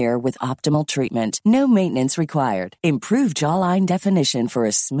 1 year with optimal treatment. No maintenance required. Improve jawline definition for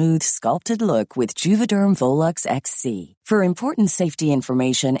a smooth, sculpted look with Juvederm Volux XC. For important safety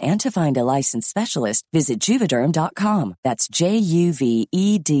information and to find a licensed specialist, visit Juvederm.com. That's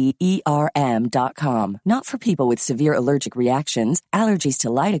JUVEDERM.com. Not for people with severe allergic reactions, allergies to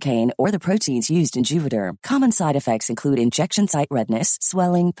lidocaine, or the proteins used in Juvederm. Common side effects include injection site redness,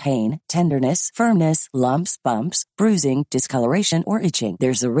 swelling, pain, tenderness, firmness, lumps, bumps, bruising, discoloration, or itching.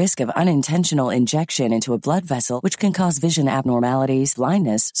 There's a risk of unintentional injection into a blood vessel, which can cause vision abnormalities,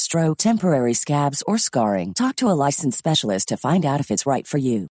 blindness, stroke, temporary scabs, or scarring. Talk to a licensed specialist to find out if it's right for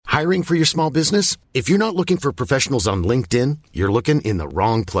you. Hiring for your small business? If you're not looking for professionals on LinkedIn, you're looking in the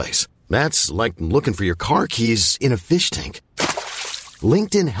wrong place. That's like looking for your car keys in a fish tank.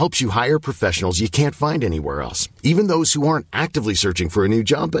 LinkedIn helps you hire professionals you can't find anywhere else, even those who aren't actively searching for a new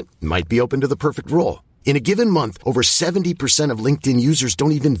job but might be open to the perfect role. In a given month, over 70% of LinkedIn users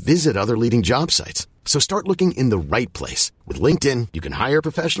don't even visit other leading job sites. So start looking in the right place. With LinkedIn, you can hire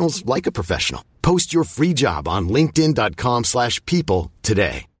professionals like a professional. Post your free job on linkedin.com/people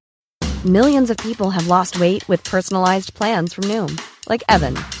today. Millions of people have lost weight with personalized plans from Noom. Like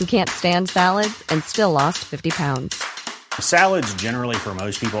Evan, who can't stand salads and still lost 50 pounds. Salads generally for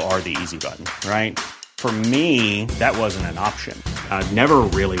most people are the easy button, right? For me, that wasn't an option. I never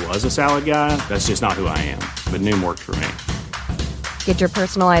really was a salad guy. That's just not who I am. But Noom worked for me. Get your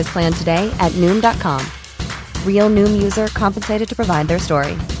personalized plan today at Noom.com. Real Noom user compensated to provide their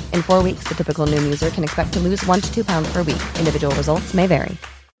story. In 4 weeks, the typical Noom user can expect to lose 1 to 2 pounds per week. Individual results may vary.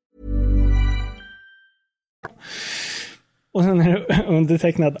 Och sen är det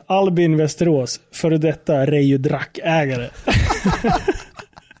undertecknat Albin Västerås, före detta Reijo Drack-ägare.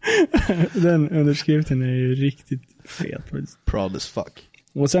 Den underskriften är ju riktigt fet. Proud as fuck.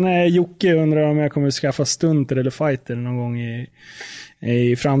 Och sen är Jocke undrar om jag kommer skaffa stunter eller fighter någon gång i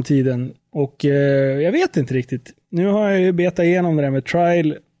framtiden. Och jag vet inte riktigt. Nu har jag ju betat igenom det där med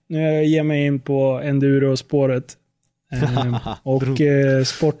trial. Nu ger jag mig in på enduro-spåret. Och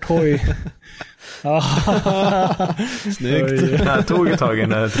sporthoj. Snyggt. Jag tog ett tag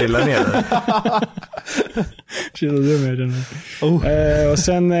innan jag trillade ner där. Och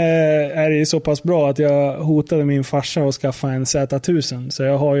sen är det så pass bra att jag hotade min farsa att skaffa en Z1000. Så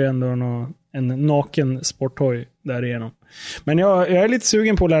jag har ju ändå en naken sporthoj därigenom. Men jag är lite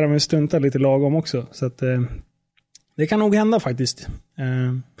sugen på att lära mig stunta lite lagom också. Så att det kan nog hända faktiskt.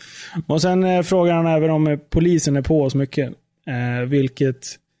 Och sen frågar han även om polisen är på oss mycket.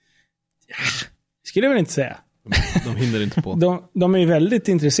 Vilket skulle jag väl inte säga. De hinner inte på. De är ju väldigt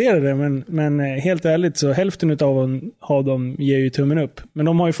intresserade, men helt ärligt så hälften av dem ger ju tummen upp. Men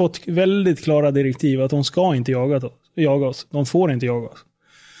de har ju fått väldigt klara direktiv att de ska inte jaga oss. De får inte jaga oss.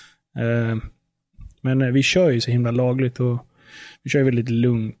 Men vi kör ju så himla lagligt och vi kör ju väldigt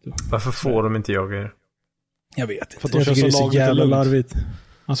lugnt. Varför får de inte jaga er? Jag vet inte. För att de kör så jävla larvigt.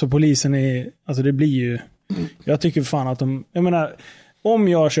 Alltså polisen är... Alltså det blir ju... Jag tycker fan att jag menar... Om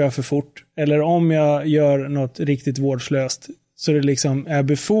jag kör för fort eller om jag gör något riktigt vårdslöst så det liksom är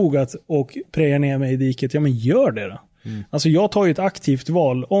befogat och preja ner mig i diket, ja men gör det då. Alltså jag tar ju ett aktivt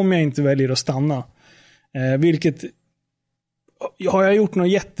val om jag inte väljer att stanna. Vilket har jag gjort något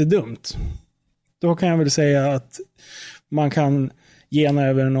jättedumt, då kan jag väl säga att man kan gena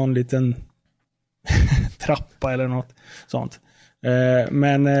över någon liten trappa eller något sånt.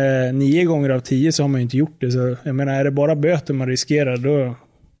 Men 9 gånger av 10 så har man ju inte gjort det. Så jag menar, är det bara böter man riskerar, då är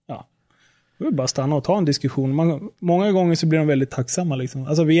det bara stanna och ta en diskussion. Många gånger så blir de väldigt tacksamma liksom.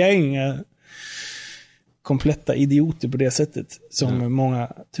 Alltså vi är inga kompletta idioter på det sättet som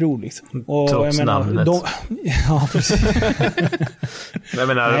många tror liksom. Och trots jag menar, namnet. Ja, precis. Jag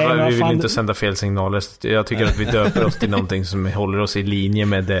menar, vi vill inte sända fel signaler. Jag tycker att vi döper oss till någonting som håller oss i linje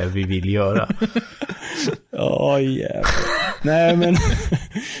med det vi vill göra. Ja, jävlar. Nej,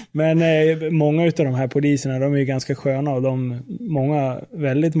 men många utav de här poliserna, de är ju ganska sköna och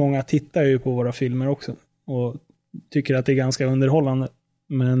väldigt många tittar ju på våra filmer också och tycker att det är ganska underhållande.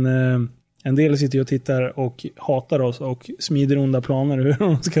 Men en del sitter ju och tittar och hatar oss och smider onda planer hur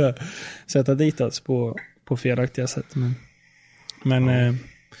de ska sätta dit oss på felaktiga sätt. Men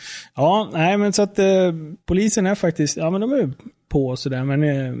så att polisen är faktiskt, ja men de är på oss sådär, men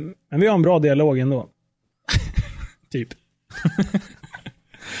vi har en bra dialog ändå. Typ.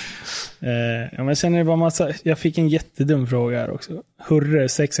 Men sen är det bara massa. Jag fick en jättedum fråga här också. Hurre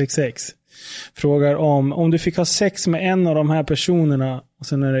 666 frågar om du fick ha sex med en av de här personerna, och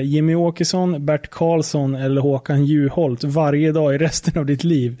sen är det Jimmy Åkesson, Bert Karlsson eller Håkan Juholt varje dag i resten av ditt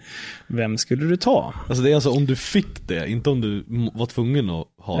liv. Vem skulle du ta? Alltså det är alltså om du fick det, inte om du var tvungen att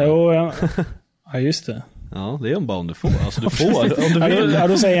ha det. Jo, ja, just det. Ja, det är bara om du får. Alltså du får, om du vill. Ja,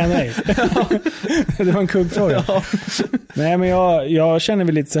 då säger jag nej. Det var en kuggfråga. Ja. Nej, men jag känner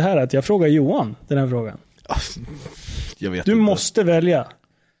väl lite så här att jag frågar Johan den här frågan. Jag vet du inte. Måste välja.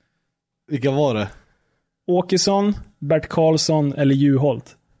 Vilka var det? Åkesson, Bert Karlsson eller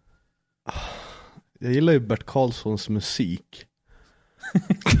Juholt? Jag gillar ju Bert Karlssons musik.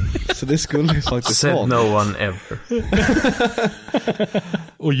 Så det skulle ju faktiskt said vara. No one ever.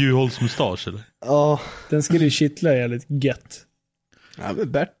 Och Juholts mustasch eller? Ja. Den skulle ju kittla jävligt gött. Ja,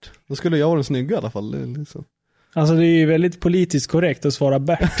 men Bert. Då skulle jag vara den snygga i alla fall. Liksom. Alltså det är ju väldigt politiskt korrekt att svara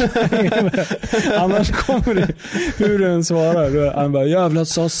Bert. Annars kommer det hur den svarar. Han bara jävla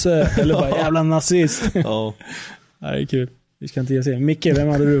sosse. Eller bara jävla nazist. Ja. Det är kul. Vi ska inte ge sig. Micke, vem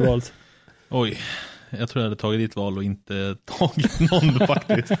hade du valt? Oj, jag tror jag hade tagit ditt val och inte tagit någon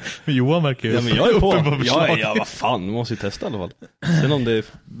faktiskt. Men Johan verkar ju... Ja, men jag är på. förslag. Ja, vad fan, man måste ju testa i alla fall. Sen om det är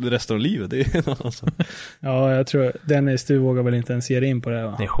resten av livet, det är en annan sak. Ja, jag tror Dennis, du vågar väl inte ens ge dig in på det här,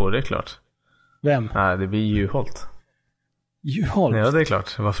 va? Nej, det är klart. Vem? Nej, det blir Juholt. Juholt? Ja, det är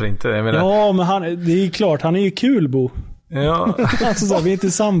klart. Varför inte? Jag menar... Ja, men det är ju klart, han är ju kul, Bo. Ja. Alltså så, vi är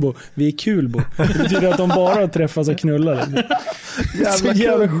inte sambo, vi är kul, Bo. Det betyder att de bara träffas och knullar. Det är så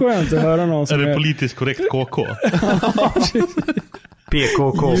jävla skönt att höra någon som är det politiskt korrekt KK?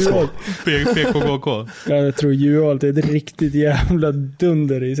 PKK. PKK. Jag tror Juholt är ett riktigt jävla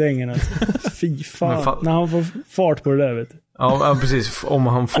dunder i sängen, alltså. Fy fan. När han får fart på det där, vet du. Ja, precis. Om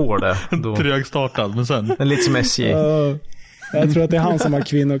han får det. Då... Trögstartad, men sen... Det är lite som SJ. Jag tror att det är han som har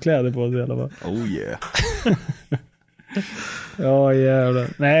kvinnokläder på sig i alla fall. Oh yeah. Ja, jävlar.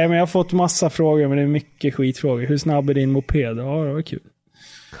 Nej, men jag har fått massa frågor, men det är mycket skitfrågor. Hur snabb är din moped? Ja, det var kul.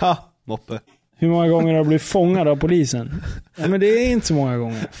 Ha, moppe. Hur många gånger har du blivit fångad av polisen? Ja, men det är inte så många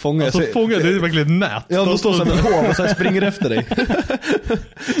gånger. Fångad, alltså, det är verkligen ett nät. Ja, de står så här och så här springer efter dig.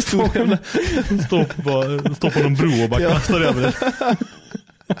 Står på någon bro och bara kastar över det.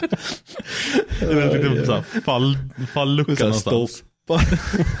 Det är en liten så här fallucka någonstans.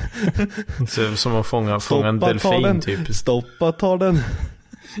 Så som att fånga en delfin typ. Stoppa, ta den.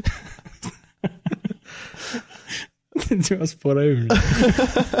 Du har spårat ur.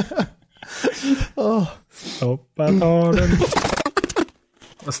 Stoppa, ta den.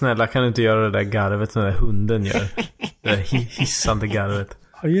 Snälla, kan du inte göra det där garvet som den där hunden gör? Det där hissande garvet.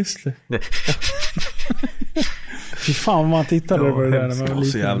 Ja, just det. Fy fan, man tittade på det där när man var liten.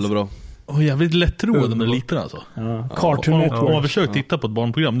 Så jävla bra. Jävligt lättroende med liten alltså. Ja, Cartoon Network. Om man försöker titta på ett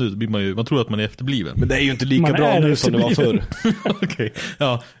barnprogram nu så blir man tror att man är efterbliven. Men det är ju inte lika bra nu som det var förr. Okej.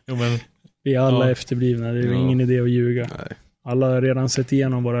 Ja, men vi är alla efterblivna, det är ju ingen idé att ljuga. Nej. Alla har redan sett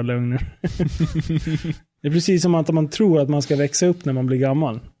igenom våra lögner. Det är precis som att man tror att man ska växa upp när man blir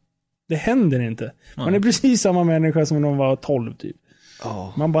gammal. Det händer inte. Man är precis samma människa som när man var 12 typ.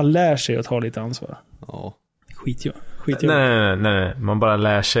 Man bara lär sig att ta lite ansvar. Skitjobb. Nej. Man bara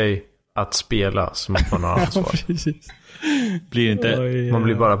lär sig att spela som att man har ansvar. Precis. Man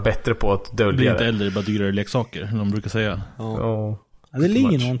blir bara bättre på att dölja det. Blir inte äldre, bara dyrare leksaker, som de brukar säga. Ja, det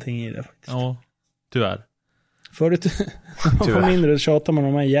ligger någonting i det faktiskt. Ja, tyvärr. Förut, när man var mindre, tjatar man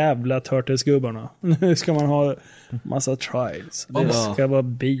om de här jävla Turtles-gubbarna. Nu ska man ha massa trials. Det ska vara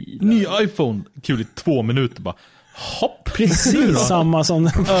bil. Ny iPhone, kul i 2 minuter bara. Hopp! Precis samma som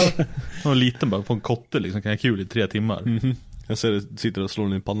den var. Och liten bara, få en kotte liksom, kan jag kul i 3 timmar. Mm-hmm. Jag ser det, sitter och slår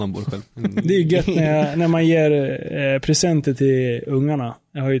den i pannan på det själv. Det är ju gött när man ger presenter till ungarna.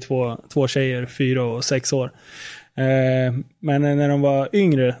 Jag har ju två tjejer, 4 och 6 år. Men när de var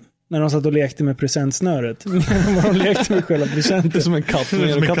yngre, när de satt och lekte med presentsnöret, när de lekte med själva presenten. Det är som en katt.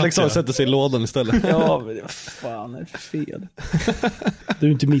 En kattleksak sätter sig i lådan istället. Ja, men vad fan är det fel? Du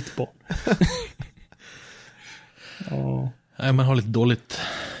är inte mitt barn. Nej, man har lite dåligt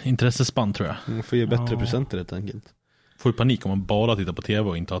intressespann tror jag. Man får ge bättre presenter helt enkelt. Får ju panik om man bara tittar på tv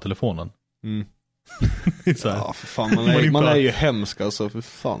och inte har telefonen. Ja, för fan, man är ju hemsk alltså, för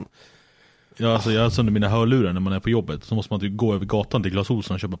fan. Ja, alltså jag har sönder mina hörlurar när man är på jobbet. Så måste man typ gå över gatan till Glas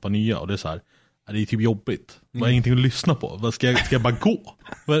Olsson och köpa ett par nya. Och det är så här, det är typ jobbigt. Man har ingenting att lyssna på. Ska jag bara gå?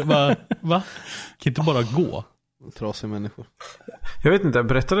 Va? Kan inte bara gå? Trasiga människor. Jag vet inte, jag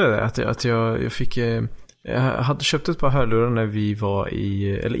berättade det att jag fick... Jag hade köpt ett par hörlurar när vi var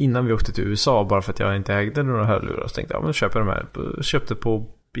eller innan vi åkte till USA, bara för att jag inte ägde några hörlurar. Så tänkte jag, men köper de här. Köpte på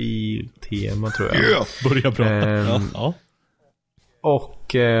Biltema tror jag. Yeah, börja bra. Ja.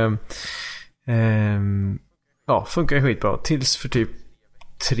 Och funkar skitbra. Tills för typ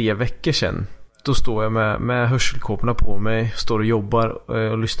 3 veckor sedan. Då står jag med hörselkåporna på mig, står och jobbar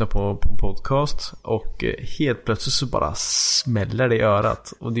och lyssnar på en podcast. Och helt plötsligt så bara smäller det i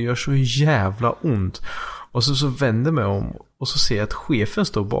örat. Och det gör så jävla ont. Och så vänder mig om och så ser jag att chefen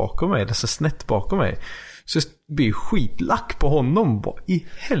står bakom mig, eller så snett bakom mig. Så jag blir skitlack på honom. Vad i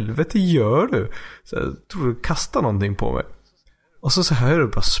helvete gör du? Så jag tror du kastar någonting på mig. Och så hör du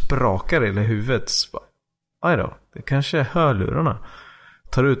bara sprakar i hela huvudet. Så bara, aj då, det kanske är hörlurarna.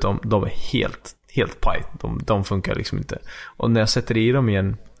 Tar ut dem, de är helt paj. De funkar liksom inte. Och när jag sätter i dem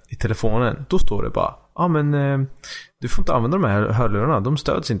igen i telefonen, då står det bara, men du får inte använda de här hörlurarna. De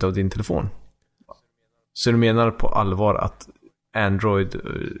stöds inte av din telefon. Så du menar på allvar att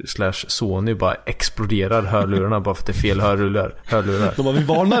Android/Sony bara exploderar hörlurarna bara för att det är fel hörlurar. De bara, vi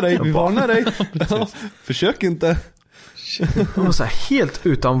varnar dig. Ja, försök inte. De var så här helt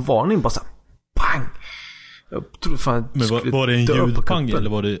utan varning, bara så här, pang. Jag tror fan, men var det en ljudpang eller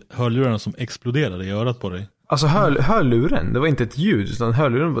var det hörlurarna som exploderade i örat på dig? Alltså hörluren, det var inte ett ljud, utan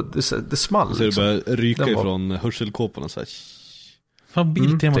hörluren var, det small. Så liksom. det började ryka Den var- ifrån hörselkåporna så här. Fan,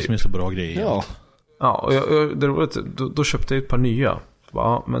 Biltema typ. som är så bra grejer. Ja. Ja, och då köpte jag ett par nya.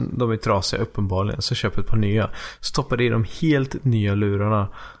 Ja, men de är trasiga uppenbarligen. Så köpte jag ett par nya. Stoppade i de helt nya lurarna.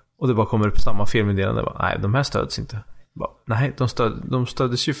 Och det bara kommer upp samma felmeddelande. Nej, de här stöds inte. Bara, nej, de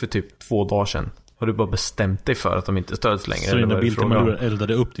stöddes ju för typ 2 dagar sedan. Har du bara bestämt dig för att de inte stöds längre? Så eller dina vad är det frågan om? Biltema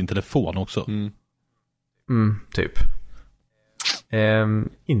eldade upp din telefon också. Typ.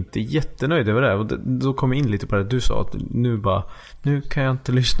 Inte jättenöjd över det. Och då kom jag in lite på det du sa. Att nu kan jag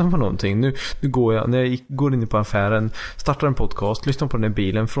inte lyssna på någonting. Nu går jag, när jag går in på affären, startar en podcast, lyssnar på den här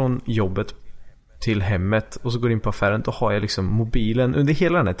bilen från jobbet till hemmet och så går in på affären, då har jag liksom mobilen under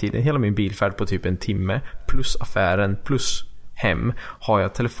hela den här tiden, hela min bilfärd på typ 1 timme, plus affären, plus hem, har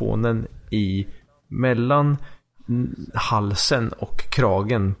jag telefonen i mellan halsen och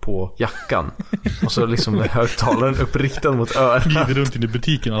kragen på jackan. Och så liksom med högtalaren uppriktad mot örat. Glider runt in i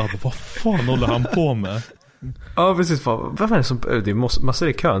butiken och alla bara, vad fan håller han på med? Ja, precis. Vem är det som... Det är massor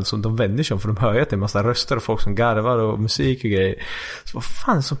i kön som de vänder sig om, för de hör ju att det är massa röster och folk som garvar och musik och grejer. Så vad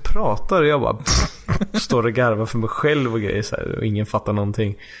fan är det som pratar? Och jag bara står och garvar för mig själv och grejer så här, och ingen fattar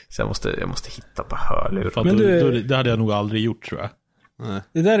någonting. Så jag måste hitta på hörlurar. Fan, Men det hade jag nog aldrig gjort, tror jag. Nej.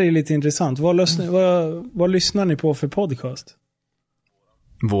 Det där är lite intressant. Vad lyssnar ni på för podcast?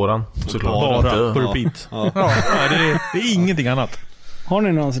 Våran, såklart. Bara på repeat. Ja. Ja, det är ingenting annat. Har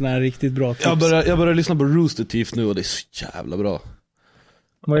ni någon sån här riktigt bra tips? Jag börjar lyssna på Rooster Teeth nu och det är så jävla bra.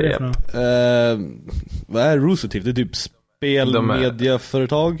 Vad är det för något? Vad är Rooster Teeth? Det är typ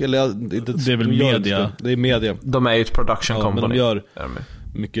spelmediaföretag eller Det är väl media. Det är media. De är ju ett production Ja, company. men de gör Är de.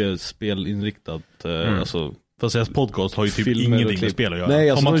 mycket spelinriktat alltså Fast deras podcast har ju typ Filmer och ingenting med klipp. spel att göra. Nej,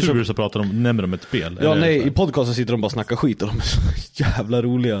 alltså, Har man de tur så pratar nämner de ett spel. Ja, eller nej, så här. i podcasten sitter de bara och snackar skit och de är så jävla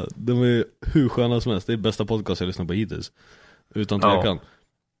roliga. De är hur sköna som helst. Det är bästa podcast jag lyssnar på hittills. Utan tvekan.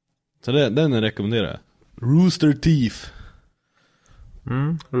 Så den rekommenderar jag. Rooster Teeth.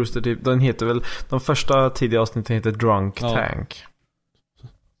 Rooster Teeth. Den heter väl, de första tidiga avsnitten heter Drunk Tank.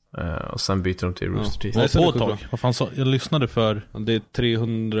 Och sen byter de till Rooster Teeth. Nej, Och så är på det ett sjukt tag. Vad fan sa jag lyssnade för... Det är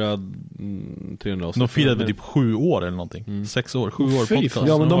 300 avsnitt. De firade väl typ 7 år eller någonting. 6 år, 7 år podcast.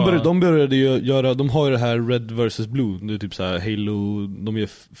 Ja, men Det de började ju göra, de har ju det här Red vs Blue. Det är typ så här Halo, de gör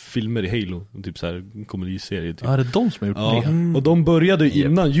filmer i Halo, typ så här komediserie typ. Ja, det är de som har gjort det. Och de började ju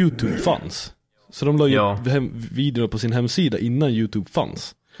innan YouTube fanns. Så de la ju Ja. videor på sin hemsida innan YouTube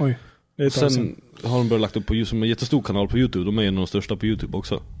fanns. Oj, det är ett tag sedan. Sen har de börjat lagt upp på som en jättestor kanal på YouTube. De är en av de största på YouTube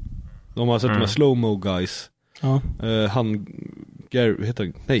också. De har sett de här slow-mo guys. Ja.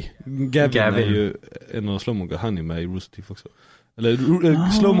 Gavin är ju en av slow-mo guys. Han är med i Rooster Teeth också. Eller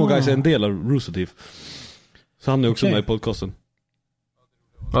slow-mo guys är en del av Rooster Teeth. Så han är också med i podcasten.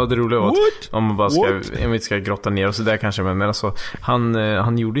 Ja, det roliga var att om man bara ska, ska grotta ner och så där kanske, men alltså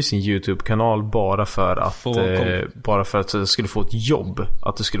han gjorde ju sin YouTube-kanal bara för att det skulle få ett jobb,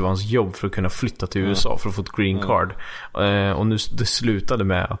 att det skulle vara hans jobb för att kunna flytta till USA för att få ett green card. Och nu det slutade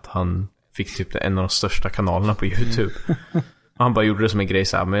med att han fick typ en av de största kanalerna på YouTube. Och han bara gjorde det som en grej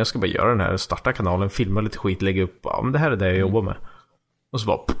så här, men jag ska bara göra den här, starta kanalen, filma lite skit, lägga upp, ja men det här är det jag jobbar med. Och så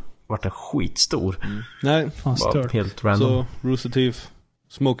bara vart den skitstor. Nej, Fan, Bara stört. helt random. så Rooster Teeth,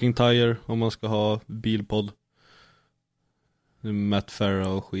 Smoking Tire om man ska ha bilpodd. Matt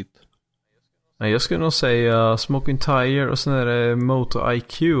Farah och skit. Nej, jag skulle nog säga Smoking Tire och sen är det Moto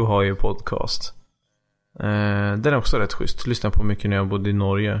IQ har ju podcast. Den är också rätt schysst. Lyssnar på mycket när jag bodde i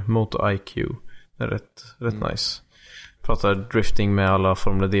Norge. Moto IQ. Det är rätt nice. Pratar drifting med alla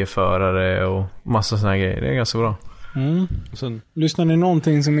Formel D-förare och massa såna här grejer. Det är ganska bra. Och sen Lyssnar ni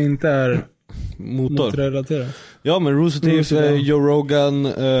någonting som inte är motor. motorrelaterat? Ja, men Rooster Teeth, Joe Rogan.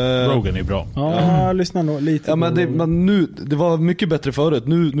 Rogan är bra. Ja, jag lyssnar nog lite Ja, men på det var mycket bättre förut.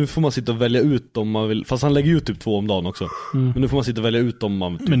 Nu får man sitta och välja ut om man vill. Fast han lägger ut typ 2 om dagen också. Men nu får man sitta och välja ut om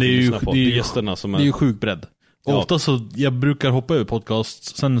man typ Men det är ju lyssnar på. Det är gästerna som är. Det är ju sjuk bredd. Ja. Ofta så, jag brukar hoppa över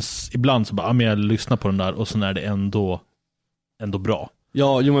podcast. Sen ibland så bara, men jag lyssnar på den där. Och sen är det ändå bra.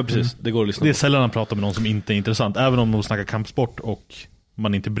 Ja, jo men precis. Det går att lyssna Det är på. sällan man pratar med någon som inte är intressant. Även om de snackar kampsport och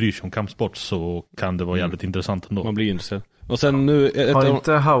man inte bryr sig om kampsport, så kan det vara jävligt intressant ändå. Man blir intresserad. Och sen nu Har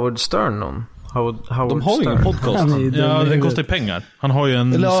inte Howard Stern någon? Howard de har ju ingen podcast. Han är dum i Ja, den huvudet. kostar ju pengar. Han har ju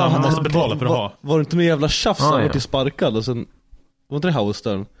en som man måste betala för att ha. Var det inte med jävla tjafs? Han ja. var till sparkad och sen var inte det Howard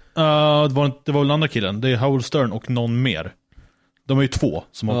Stern? Det var väl andra killen. Det är Howard Stern och någon mer. De är ju 2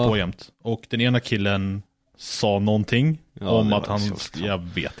 som har på jämt. Och den ena killen sa någonting om det att var han, så jag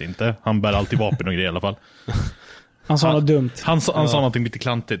vet inte, han bär alltid vapen och grejer i alla fall. Han sa något dumt. Han sa någonting lite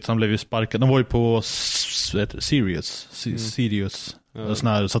klantigt, så han blev ju sparkad. De var ju på Sirius sån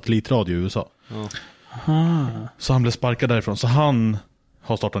här satellitradio i USA. Så han blev sparkad därifrån. Så han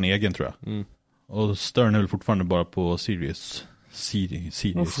har startat en egen, tror jag. Och Stern är väl fortfarande bara på Sirius.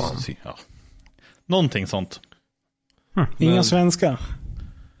 Ja. Någonting sånt. Inga svenskar.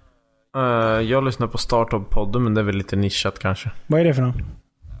 Jag lyssnar på Startup-podden, men det är väl lite nischat kanske. Vad är det för något?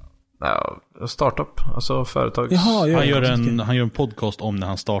 Ja, startup, alltså företag. Jaha, Han gör en podcast om när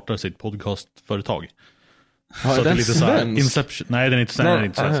han startar sitt podcastföretag. Ja, så är det är den lite så här svensk? Inception. Nej, den är inte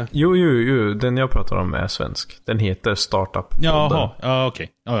svensk. Jo, den jag pratar om är svensk. Den heter Startup-podden. Jaha, ja okej.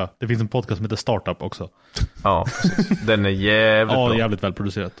 Ja. Det finns en podcast som heter Startup också. Ja, precis. Den är jävligt bra. Ja, jävligt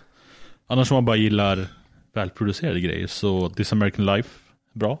välproducerat. Annars om man bara gillar välproducerade grejer så This American Life,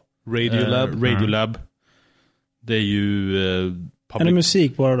 bra. Radiolab. Det är ju är det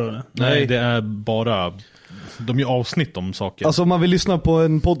musik bara då? Eller? Nej, det är bara de gör avsnitt om saker. Alltså om man vill lyssna på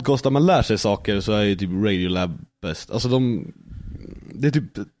en podcast där man lär sig saker så är ju typ Radiolab bäst. Alltså det är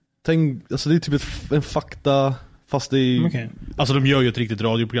typ en fakta fast det är Okay. Alltså de gör ju ett riktigt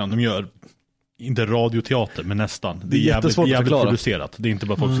radioprogram. De gör inte radioteater men nästan. Det är jävligt producerat. Det är inte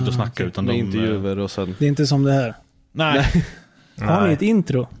bara folk som sitter och snackar utan med de intervjuer och sen. Det är inte som det här. Nej. Har ni ett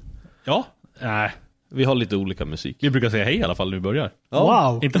intro? Ja. Nej. Vi har lite olika musik. Vi brukar säga hej i alla fall när vi börjar.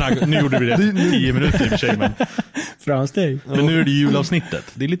 Ja. Wow. Inte nu gjorde vi det 10 minuter i och för sig, men Framsteg. Men nu är det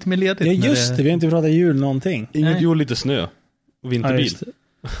julavsnittet. Det är lite mer ledigt. Ja just det, vi har inte pratat jul någonting. Inget jul, lite snö. Och vinterbil.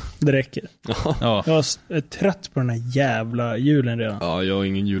 Det räcker. Ja. Jag är trött på den här jävla julen redan. Ja, jag är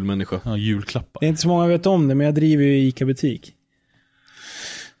ingen julmänniska. Ja, julklappar. Det är inte så många vet om det, men jag driver ju ICA-butik.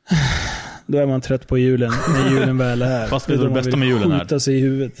 Då är man trött på julen när julen väl är här. Fast det bästa med julen skjuta sig i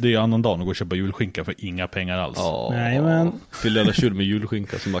huvudet. Det är annan dag att gå och köpa julskinka för inga pengar alls. Nej, men fyller alla kyl med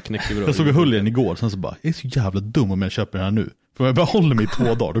julskinka som bara knäcker bra. Jag såg Hullen igår, sen så bara, jag är så jävla dum om jag köper den här nu. För om jag bara håller mig i 2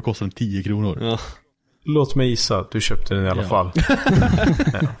 dagar, då kostar den 10 kronor. Ja. Låt mig gissa, du köpte den i alla fall.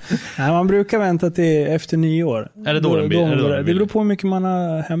 Nej, man brukar vänta till efter nyår. Är det då den blir? Det beror på hur mycket man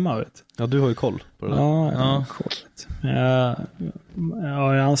har hemma, vet. Ja, du har ju koll på det. Ja. Jag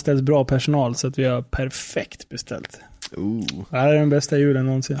har anställt bra personal så att vi har perfekt beställt. Det här är den bästa julen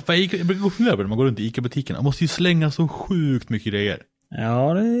någonsin. Jag brukar gå och fundera på det när man går runt i ICA-butikerna. Man måste ju slänga så sjukt mycket grejer.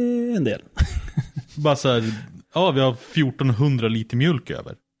 Ja, det är en del. Bara så här, ja, vi har 1400 liter mjölk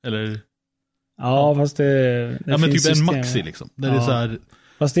över. Eller... Ja, fast det ja, men typ system. en maxi liksom. Där det är så här...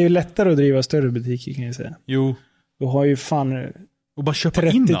 Fast det är ju lättare att driva större butiker, kan jag säga. Jo. Du har ju fan och bara köpa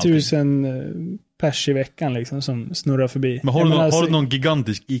 30 in 000 pers i veckan liksom, som snurrar förbi. Men har du någon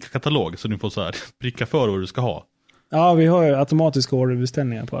gigantisk ICA-katalog så du får så här pricka för vad du ska ha? Ja, vi har ju automatiska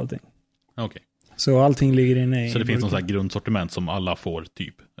orderbeställningar på allting. Okej. Så allting ligger inne i... Så det finns någon så här grundsortiment som alla får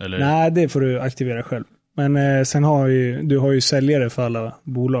typ? Eller? Nej, det får du aktivera själv. Men sen har du har ju säljare för alla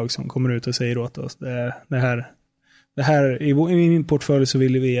bolag som kommer ut och säger åt oss. Det här i min portfölj så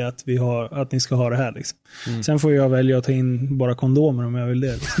vill vi att ni ska ha det här liksom. Sen får jag välja att ta in bara kondomer om jag vill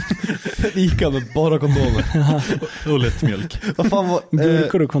det. Liksom. Ica med bara kondomer. Och lättmjölk. Vad fan var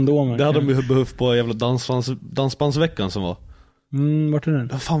burkar och kondomer. Det hade de ju behövt på jävla dansbandsveckan som var. Vart är den?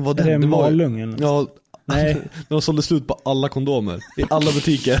 Vad fan var det? Är det var Malungen? Ja. Nej. De sålde slut på alla kondomer i alla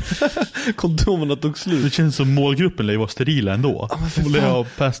butiker. Kondomerna tog slut. Det känns som målgruppen lär ju vara sterila ändå. De lär ha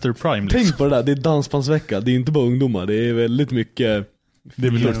Pastor Prime liksom. Tänk på det där, det är dansbandsvecka. Det är inte bara ungdomar, det är väldigt mycket. Det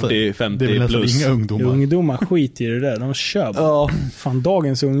är väl 40-50 det är väl plus. Inga ungdomar. Ungdomar skiter i det där, de kör. Ja. Fan,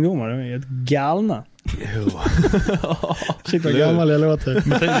 dagens ungdomar, de är helt galna. Shit vad gammal jag låter.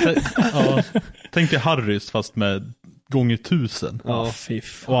 Men tänk dig Harrys fast med gånger 1000. Ja, fy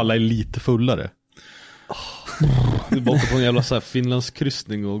fan. Och alla är lite fullare. Du är borta på en jävla så här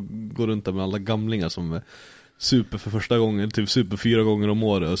finlandskryssning och går runt där med alla gamlingar som är super för första gången, typ super 4 gånger om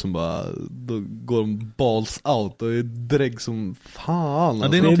året och som bara, då går de balls out och är drägg som fan. Ja, alltså.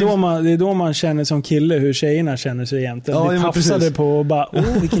 det är då man känner som kille hur tjejerna känner sig egentligen. Ja, det ja, tafsade precis. på och bara,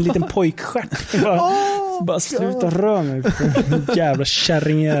 vilken liten pojkstjärt. Bara sluta röra mig. Jävla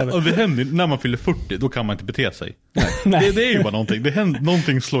kärringjävel. Och det händer när man fyller 40, då kan man inte bete sig. Nej. Det är ju bara någonting.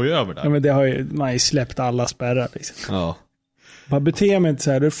 Någonting slår ju över där. Ja, men man har ju släppt alla spärrar liksom. Ja. Bara beter mig inte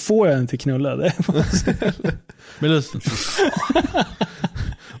så här, då får jag inte knulla det.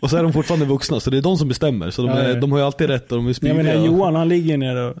 Och så är de fortfarande vuxna, så det är de som bestämmer. Så de har ju alltid rätt och de är spydiga. Jag menar, Johan han ligger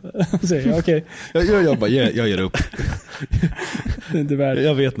ner och säger okej. Jag ger upp. Det är inte värt.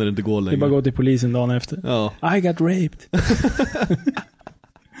 Jag vet när det inte går längre. Det är bara att gå till polisen dagen efter. Ja. I got raped.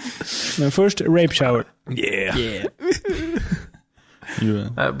 Men först rape shower.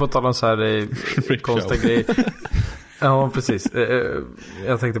 Yeah. På tal om så här konstiga grejer. Ja, precis.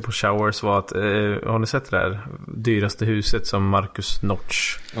 Jag tänkte på Showers var att har ni sett det där dyraste huset som Marcus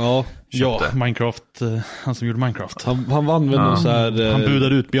Notch köpte? Minecraft, han som gjorde Minecraft. Han vann väl någon så här... Han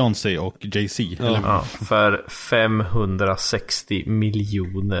budade ut Beyoncé och Jay-Z. Ja, för 560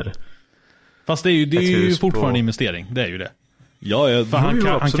 miljoner. Fast det är ju fortfarande på... investering, det är ju det. Ja, för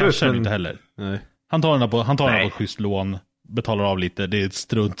han cashar men... inte heller. Nej. Han tar den på schysst lån, betalar av lite, det är ett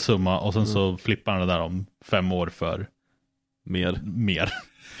struntsumma och sen så flippar han det där om 5 år för mer.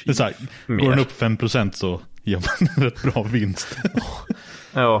 Det är så här, går den upp 5% så gör man rätt bra vinst.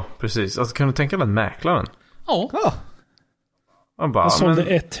 Ja, precis. Alltså, kan du tänka dig den mäklaren? Ja. Jag sålde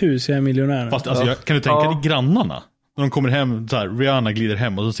ett hus, jag är miljonär. Fast alltså, kan du tänka dig grannarna? När de kommer hem, så här, Rihanna glider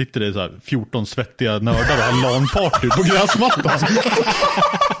hem och så sitter det så här 14 svettiga nördar och har LAN-party på gräsmattan.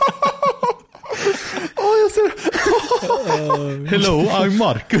 Jag ser. Hello, I'm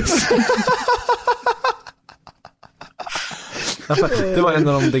Marcus. Det var en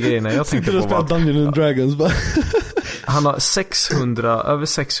av de grejerna jag tänkte på. Var Dungeons and Dragons bara. Han har över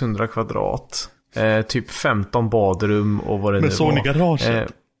 600 kvadrat. Typ 15 badrum och vad det nu var. Men såg ni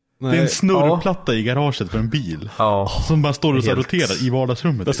garaget? Det är en snurrplatta i garaget för en bil. Som bara står och så roterar i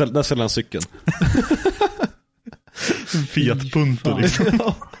vardagsrummet. Där ställer han cykeln. Fiat Punto liksom.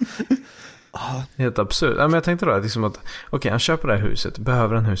 Helt absurd. Men jag tänkte då liksom att okej, han köper det här huset.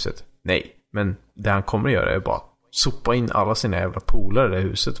 Behöver han huset? Nej. Men det han kommer att göra är bara sopa in alla sina jävla polare i det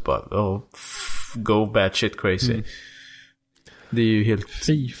huset. Bara go batshit crazy. Det är ju helt...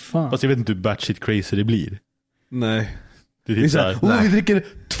 Fy fan. Fast jag vet inte hur batshit crazy det blir. Nej. Det är så här, vi dricker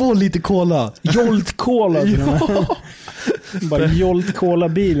 2 liter cola. Jolt Cola. Bara Jolt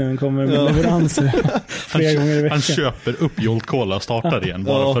Cola-bilen kommer med leveranser flera gånger i veckan. Han köper upp Jolt Cola och startar igen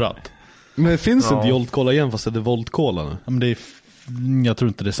bara för att. Men finns det inte Jolt Cola igen fast det är Volt Cola nu? Men det är jag tror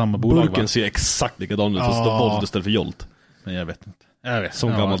inte det är samma bolag. Burken ser exakt likadan ut, fast det är Volt istället för Jolt. Men jag vet inte. Som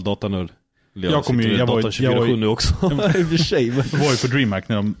gammal datanörd. Jag var 24/7 nu också. Jag var ju på DreamHack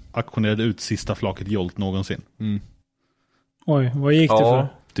när de auktionerade ut sista flaket Jolt någonsin. Oj, vad gick det för?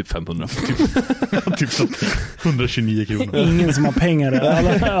 Typ 500. Typ så 129 kronor. Ingen som har pengar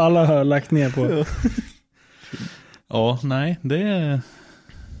där. Alla har lagt ner på. Ja, nej, det är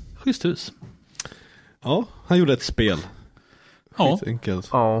schysst hus. Ja, han gjorde ett spel. Skitenkelt.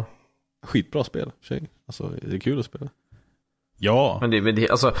 Ja. Skitbra spel, tjej. Alltså, det är kul att spela. Ja. Men det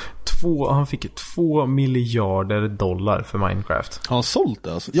alltså han fick 2 miljarder dollar för Minecraft. Har han sålt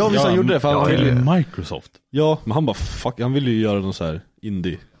det alltså? Ja, visst han gjorde det. För han ville ju Microsoft. Ja, men han bara han ville ju göra någon så här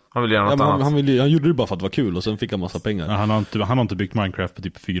indie. Han ville göra något annat. Han gjorde det bara för att det var kul och sen fick han massa pengar. Ja, han har inte byggt Minecraft på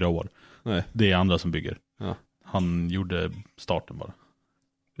typ 4 år. Nej. Det är andra som bygger. Ja. Han gjorde starten bara.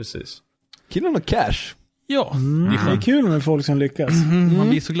 Precis. Killen har cash. Ja, det är kul med folk som lyckas. Man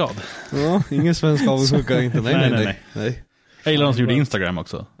blir så glad. Ja, ingen svensk avundsjuka inte. Nej. Jag gillar de som gjorde Instagram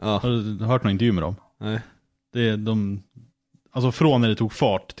också. Ja. Har du hört någon intervju med dem? Nej. Alltså från när det tog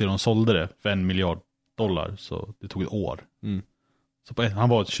fart till de sålde det för $1 miljard, så det tog ett år. Så han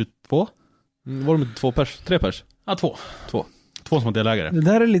var 22? Var de 2 pers? 3 pers? Ja, 2 som var delägare. Det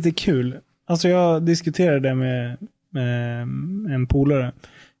där är lite kul. Alltså jag diskuterade det med en polare.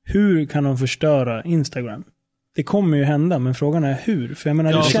 Hur kan de förstöra Instagram? Det kommer ju hända, men frågan är hur. För jag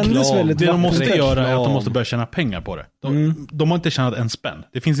menar, det kändes väldigt... Det de måste göra är att de måste börja tjäna pengar på det. De har inte tjänat en spänn.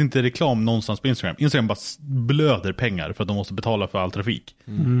 Det finns inte reklam någonstans på Instagram. Instagram bara blöder pengar för att de måste betala för all trafik.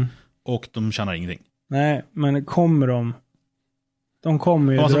 Och de tjänar ingenting. Nej, men kommer de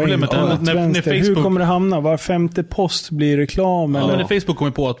kommer ju alltså dra in när Facebook... Hur kommer det hamna? Var 5:e post blir reklam? Ja, eller? när Facebook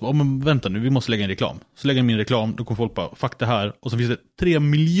kommer på att vänta nu, vi måste lägga in reklam. Så lägger de in reklam, då kommer folk bara, fuck det här. Och så finns det 3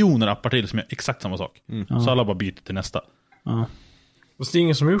 miljoner appar till som gör exakt samma sak. Så alla bara byter till nästa. Ja. Och det är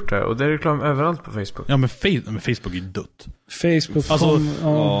ingen som har gjort det. Och det är reklam överallt på Facebook. Ja, men Facebook är dött. Facebook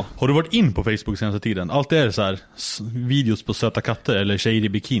Har du varit in på Facebook senaste tiden? Allt är så här videos på söta katter eller tjejer i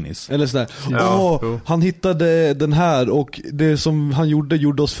bikinis. Eller sådär. Han hittade den här och det som han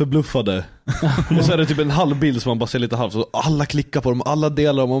gjorde oss förbluffade. Och så är det typ en halv bild som man bara ser lite halv. Så alla klickar på dem, alla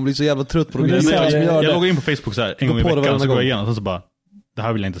delar dem. Man blir så jävla trött på dem. Jag loggar in på Facebook så här en gång i veckan, så går jag igenom och så bara, det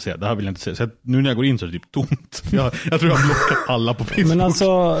här vill jag inte se, det här vill jag inte se. Så nu när jag går in så är det typ tomt. Jag tror jag har blockat alla på Facebook. Men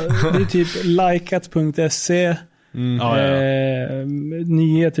alltså, det är typ likat.se,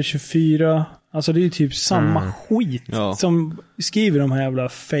 Nyheter 24. Alltså det är ju typ samma skit som skriver de här jävla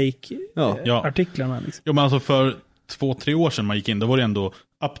fake-artiklarna. Liksom. Ja, men alltså för 2-3 år sedan man gick in, då var det ändå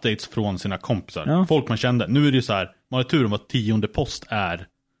updates från sina kompisar. Ja. Folk man kände. Nu är det ju så här, man har tur om vad 10:e post är.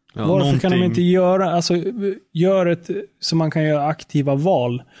 Varför kan de inte göra, alltså gör ett så man kan göra aktiva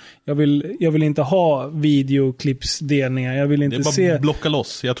val. Jag vill inte ha videoklippsdelningar. Jag vill inte det är bara se blocka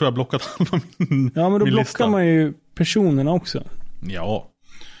loss. Jag tror jag blockat alla Ja, men då blockar man ju personerna också. Ja.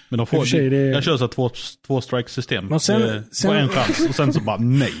 Men de I och för får, sig, jag kör så här två strike-system. Men sen- på en chans och sen så bara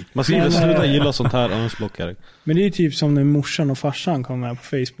nej. Man skriver Men, sluta gilla sånt här, annars blockar det. Men det är ju typ som när morsan och farsan kommer med på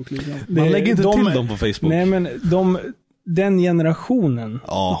Facebook. Liksom. Man lägger inte till dem på Facebook. Nej, men den generationen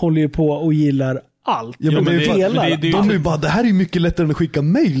håller ju på och gillar allt. Ja, men de det är delar. de är ju bara, det här är ju mycket lättare än att skicka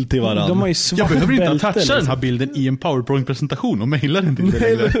mail till varandra. De har ju svart Jag behöver inte bälte, attacka den här liksom. bilden i en PowerPoint-presentation och mejla den till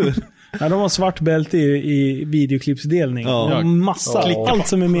dig längre. Ja, de har svart bälte i videoklippsdelning. Ja. De har massa, Klicka allt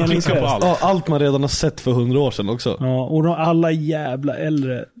som är Klicka meningslöst. på allt. Ja, allt man redan har sett för 100 år sedan också. Ja, och alla jävla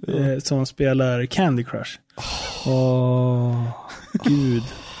äldre som spelar Candy Crush. Gud.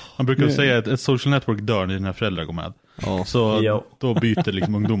 Man brukar säga att ett social network dör när dina föräldrar går med. Ja. Så då byter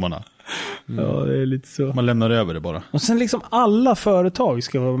liksom ungdomarna. Ja, det är lite så. Man lämnar över det bara. Och sen liksom alla företag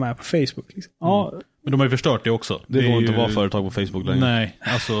ska vara med på Facebook. Liksom. Ja, Men de har ju förstört det också. Det går är inte ju- att vara företag på Facebook längre. Nej,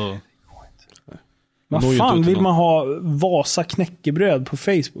 alltså... vad når ju inte fan ut till vill någon. man ha Vasa knäckebröd på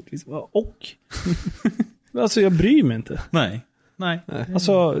Facebook? Liksom? Och? Alltså jag bryr mig inte. Nej.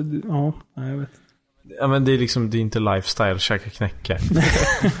 Alltså, ja, jag vet. Ja, men det är liksom, det är inte lifestyle, käka knäcke. Nej,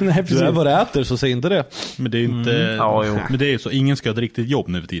 Du precis. är vad du äter, så säg inte det. Men det är inte... Ja, jo. Men det är ju så, ingen ska ha ett riktigt jobb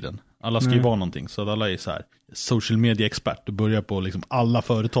nu för tiden. Alla ska ju vara någonting. Så att alla är så här social media expert och börjar på liksom alla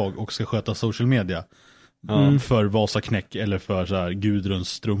företag och ska sköta social media. För Vasa knäck eller för så här Gudruns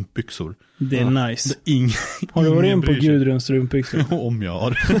strumpbyxor. Det är nice. Har du varit in på Gudruns strumpbyxor? Om jag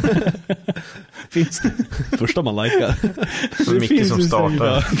har. Finns det? Första man likar. Det är Micke som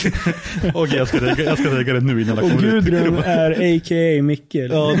startar. Okej, jag ska lägga det nu innan jag Och kommer ut. Gudrun är a.k.a. Micke.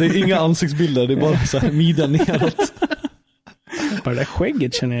 Ja, det är inga ansiktsbilder, det är bara så här midjan neråt. Bara det där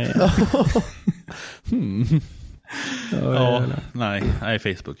skägget känner jag igen. Ja, nej,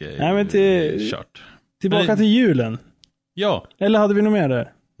 Facebook är Nej, men kört. Tillbaka Men- till julen. Ja, Eller hade vi något mer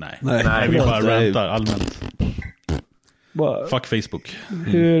där? nej. Nej, Vi bara det är- rantar allmänt. Bara, Fuck Facebook.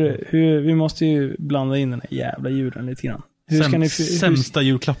 hur, vi måste ju blanda in den här jävla julen lite grann. Hur ska ni... Sämsta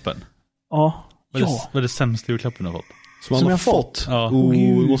julklappen. Ja. Vad är det sämsta julklappen du har fått? Som jag fått. Ja.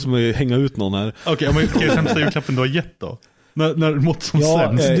 Måste man ju hänga ut någon här. Okej, men vilken är den sämsta julklappen du har gett då? När mått som Ja,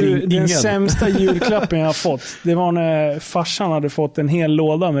 sämst? den ingen. sämsta julklappen jag har fått, det var när farsan hade fått en hel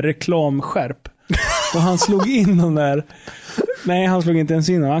låda med reklamskärp. Och han slog in den där. Nej, han slog inte ens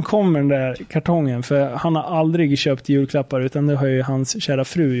in den. Han kom med den där kartongen, för han har aldrig köpt julklappar, utan det har ju hans kära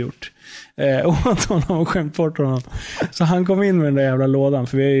fru gjort. Åt honom och skämt bort honom. Så han kom in med den där jävla lådan,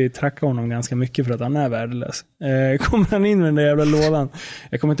 för vi har ju trackat honom ganska mycket för att han är värdelös. Kommer han in med den där jävla lådan,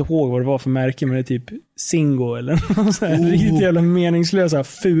 jag kommer inte ihåg vad det var för märke, men det är typ Singo eller något sånt här riktigt jävla meningslösa,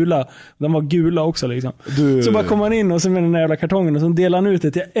 fula. De var gula också liksom. Så bara kom han in och så med den där jävla kartongen och så delade han ut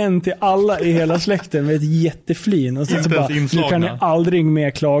det till alla i hela släkten med ett jätteflin. Och så Inte bara, ens nu inslagna. kan ni aldrig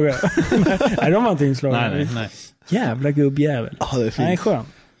mer klaga. Nej, de var inte inslagna. Nej. Jävla gubbjävel. Ja, det är fint. Nej, skön.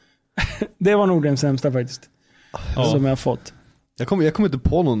 Det var nog den sämsta faktiskt. Som jag har fått. Jag kommer inte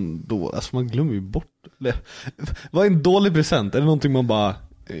på någon då. Alltså man glömmer ju bort. Vad är en dålig present? Är det någonting man bara...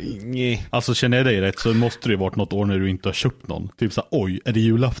 Nej. Alltså känner jag dig rätt så måste det ju varit något år när du inte har köpt någon. Typ så här, oj, är det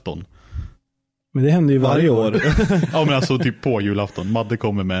julafton? Men det händer ju varje år. Ja, men alltså typ på julafton. Madde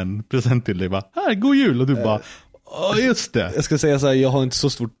kommer med en present till dig. Bara, här, god jul. Och du bara, ja just det. Jag ska säga så här, jag har inte så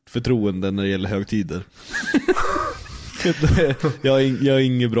stort förtroende när det gäller högtider. jag är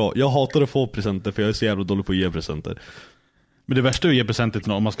inget bra. Jag hatar att få presenter för jag är så jävla dålig på att ge presenter. Men det värsta är att ge presenter till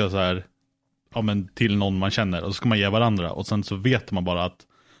någon, om man ska så här, ja men till någon man känner, och så ska man ge varandra, och sen så vet man bara att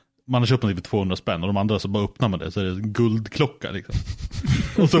man har köpt något för 200 spänn och de andra så bara öppnar man det, så är det en guldklocka liksom.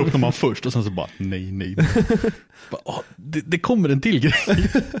 Och så öppnar man först och sen så bara nej. Bara, det kommer en till grej.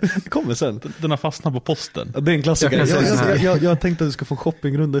 Det kommer sen. Den har fastnat på posten. Det är en klassiker. Jag kan säga så här. Jag tänkte att du ska få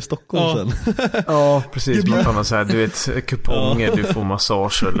shoppingrunda i Stockholm sen. Ja, precis. Man tar så här, du vet, kuponger, du får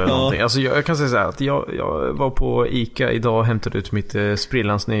massage eller någonting. Alltså jag kan säga så här att jag var på Ica idag och hämtade ut mitt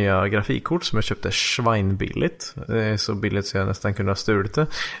sprillans nya grafikkort som jag köpte schweinbilligt. Så billigt så jag nästan kunde ha stulit det.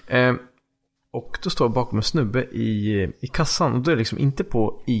 Och då står jag bakom en snubbe i kassan, och då är det liksom inte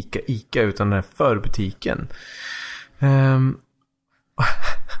på Ica utan den här förbutiken.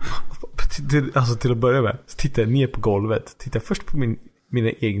 Alltså till att börja med så tittar jag ner på golvet. Tittar först på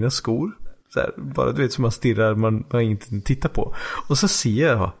mina egna skor. Så här, bara du vet, som man stirrar, man har inget att titta på. Och så ser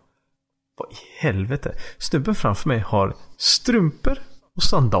jag, vad i helvete. Snubben framför mig har strumpor och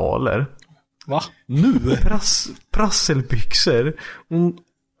sandaler. Va? Nu? Prasselbyxor och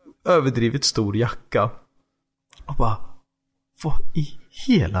överdrivet stor jacka. Och bara, vad i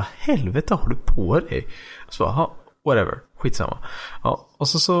hela helvete har du på dig? Så bara, whatever, skitsamma. Ja, och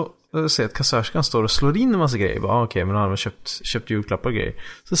så ser jag att kassörskan står och slår in en massa grejer. Bara, okej, men han har köpt julklappar och grejer.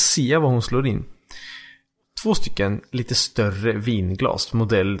 Så ser jag vad hon slår in. 2 stycken lite större vinglas,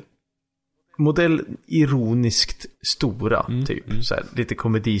 modell ironiskt stora, typ. Så här, lite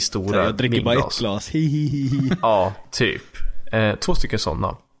komedistora. Jag dricker vinglas. bara ett glas. Hihihi. Ja, typ. 2 stycken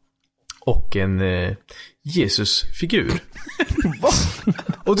sådana. Och en Jesusfigur.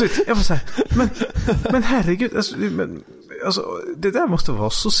 Och du vet, jag var så här, men herregud, alltså, det där måste vara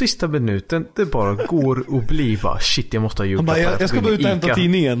så sista minuten. Det bara går och blir bara, shit, jag måste ha gjort det. Jag ska bara ut och hämta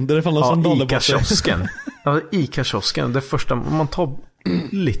tidningen. Där det fanns sandaler på sig. Ica-kiosken. Ja, Ica-kiosken. Det första, man tar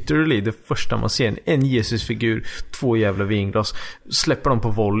literally det första man ser, en Jesusfigur, 2 jävla vinglas, släpper dem på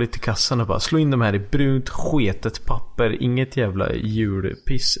volley till kassan och bara slå in dem här i brunt sketet papper, inget jävla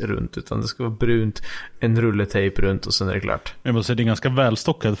julpiss runt, utan det ska vara brunt, en rulletejp runt och sen är det klart. Jag måste säga, det är en ganska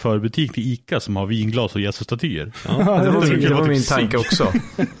välstockad förbutik till Ica som har vinglas och Jesus-statyer. Ja, det var min tanke också.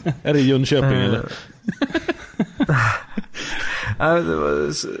 Är det Jönköping eller?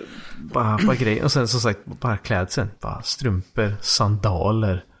 Det var bara grejer. Och sen som sagt, bara klädseln. Bara strumpor,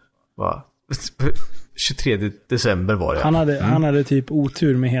 sandaler. Bara 23 december var det. Han hade typ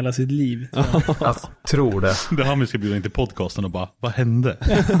otur med hela sitt liv. Jag tror det. Det här vi ska bjuda in till podcasten och bara, vad hände?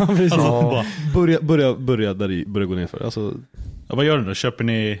 Ja, precis. Alltså, bara, Börja där i, börja gå ner för. Alltså, ja, vad gör du då? Köper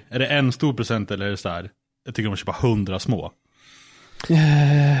ni, är det en stor present eller är det så här? Jag tycker de köper 100 små.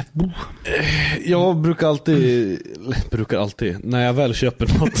 Jag brukar alltid när jag väl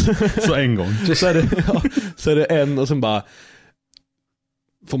köper något Så en gång så är det en och sen bara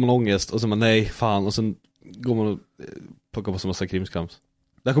får man ångest och sen bara nej fan och sen går man och plockar på sig massa krimskrams.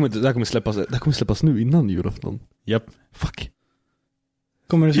 Det kommer släppas nu innan julafton. Japp. Fuck.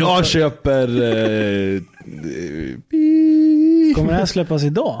 Jag köper Kommer det här släppas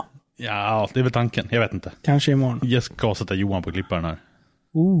idag? Ja, det är väl tanken. Jag vet inte. Kanske imorgon. Jag ska sätta Johan på klipparen här.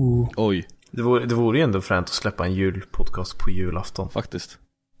 Oj. Det vore ju ändå fränt att släppa en julpodcast på julafton. Faktiskt.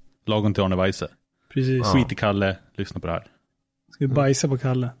 Lagom till Arne Weise. Precis. Skit i Kalle, lyssna på det här. Ska vi bajsa på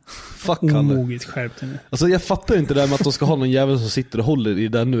Kalle? Fuck Kalle. Omogigt, skärpt nu. Alltså jag fattar inte det där med att de ska ha någon jävel som sitter och håller i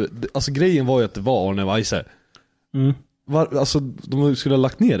den nu. Alltså grejen var ju att det var Arne Weise. Alltså de skulle ha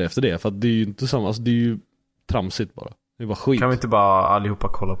lagt ner det efter det. För att det är ju inte samma, alltså det är ju tramsigt bara. Det var skit. Kan vi inte bara allihopa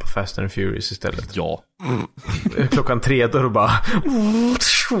kolla på Fast and Furious istället? Ja. 3:00 då och bara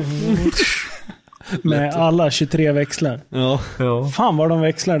med alla 23 växlar. Ja. Fan vad de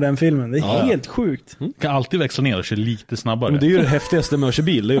växlar den filmen. Det är helt sjukt. Kan alltid växla ner och köra lite snabbare. Men det är ju det häftigaste med att köra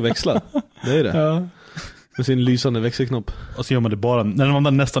bil, det är att växla. Det är det. Ja. Med sin lysande växelknopp. Och så gör man det bara när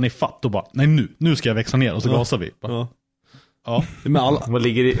man nästan är fatt och bara, nej nu ska jag växla ner och så gasar vi. Ja. Med alla. Man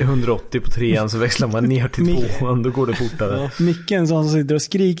ligger i 180 på 3:an så växlar man ner till 2:an, då går det fortare. Micken som sitter och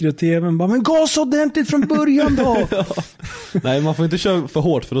skriker åt tvn bara, men gas ordentligt från början då. Nej, man får inte köra för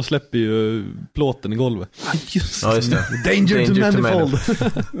hårt för då släpper ju plåten i golvet. Just det. Danger to manifold.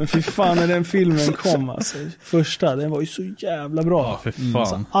 Men fy fan när den filmen kom alltså. Första, den var ju så jävla bra. Ja, för fan.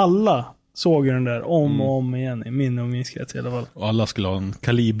 Alltså, alla såg ju den där om och om igen i min och min skrets i alla fall. Och alla skulle ha en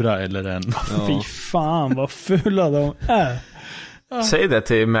Calibra eller en... Fy fan vad fula de är. Säg det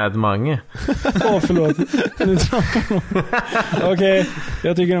till Mad Mange. Förlåt. Okej,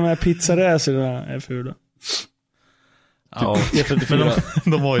 jag tycker de här pizzaräserna är fula. Ja,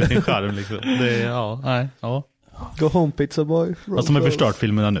 de har ju sin charm liksom. Det är, Go home pizza boy. Alltså de har förstört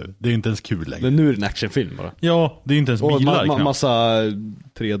filmerna nu. Det är inte ens kul längre. Men nu är det en actionfilm bara. Ja, det är inte ens bilar. Och massa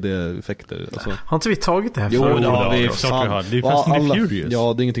 3D-effekter. Alltså. Har inte vi tagit det här Jo, förut? ja, det är klart vi har. Det är Fast and Furious.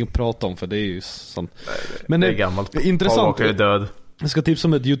 Ja, det är ingenting att prata om för det är ju sant. Men det är gammalt. Intressant. Paul Walker är död. Jag ska tipsa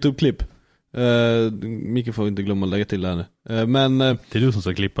om ett YouTube-klipp. Micke får inte glömma att lägga till det här nu. Men det är du som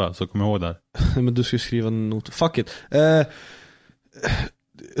ska klippa, så kom ihåg där. Men du ska skriva en not. Fuck it.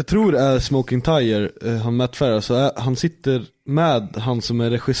 Jag tror det är Smoking Tire, han Matt Farah, så han sitter med han som är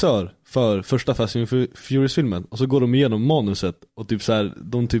regissör för första Fast and Furious-filmen. Och så går de igenom manuset och typ så här,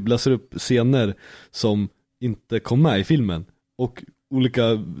 de typ läser upp scener som inte kom med i filmen. Och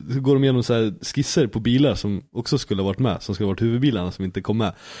går de igenom så här skisser på bilar som också skulle ha varit med, som skulle ha varit huvudbilarna som inte kom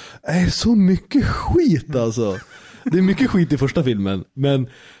med. Så mycket skit alltså. Det är mycket skit i första filmen, men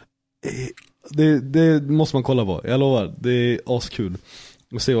det måste man kolla på. Jag lovar, det är askul.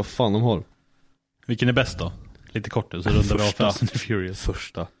 Och se vad fan de har. Vilken är bäst då? Lite kort så rundar vi av Fast and Furious.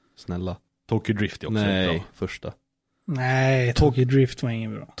 Första, snälla. Tokyo Drift är också nej, bra. Första. Nej, Tokyo Drift var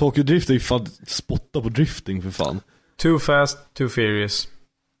ingen bra. Tokyo Drift är ju fan spotta på drifting för fan. Too Fast, Too Furious.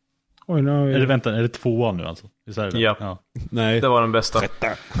 Oj, no, är det 2:an nu alltså? Det ja. Nej. Det var den bästa.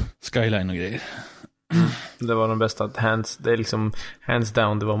 Skyline och grejer. Det var den bästa. Det är liksom hands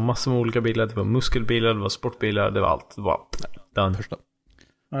down. Det var massor med olika bilar. Det var muskelbilar, det var sportbilar, det var allt. Det var done. Första.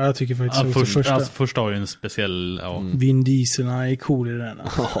 Ja, jag tycker faktiskt också första. Första har ju en speciell... Ja. Vin Diesel, han är cool i den.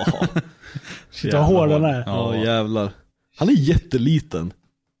 Shit, vad hård den är. Ja, jävlar. Han är jätteliten.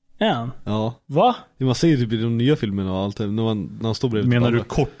 Ja. Ja. Va? Man ser typ i de nya filmerna och allt när han står bredvid. Menar du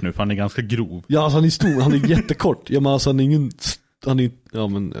kort nu? För han är ganska grov. Ja, alltså han är stor, han är jättekort. Ja, men alltså han är ingen... ja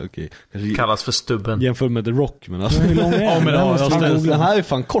men okej. Kallas för stubben. Jämför med The Rock, men alltså... Hur lång är den här är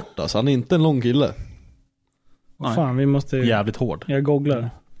fan kort alltså. Han är inte en lång kille. Fan, vi måste... Jävligt hård. Jag googlar.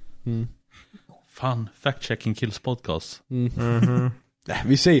 Fan, fact-checking kills podcast.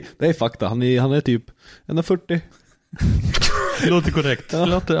 Vi säger, det är fakta. Han är typ 1,40. Det låter korrekt.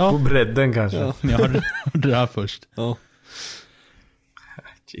 Ja. På bredden kanske. Ja. Jag hörde det här först. Ja.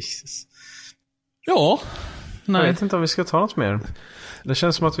 Jesus. Ja. Nej. Jag vet inte om vi ska ta något mer. Det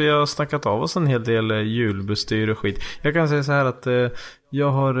känns som att vi har snackat av oss en hel del julbestyr och skit. Jag kan säga så här att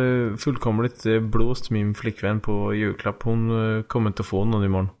jag har fullkomligt blåst min flickvän på julklapp. Hon kommer inte att få någon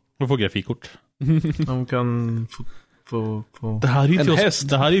imorgon. Hon får grafikkort. Hon kan få det här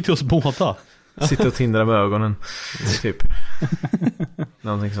är ju till oss båda. Sitta och tindra med ögonen. Typ.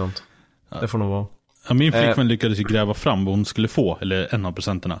 Någonting sånt. Det får nog vara. Ja, min flickvän lyckades ju gräva fram vad hon skulle få. Eller en av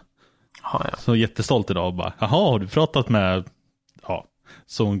presenterna. Ja. Så jättestolt idag och bara, jaha, har du pratat med... Ja,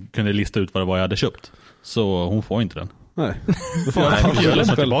 så hon kunde lista ut vad det var jag hade köpt. Så hon får inte den. Nej. Då får jag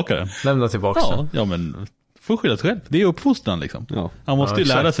lämna tillbaka den. Lämna tillbaka den. Ja, men får skydda sig själv. Det är uppfostran liksom. Ja. Han måste ju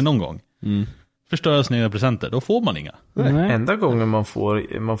lära sig någon gång. Förstöra sina egna presenter, då får man inga. Nej. Enda gången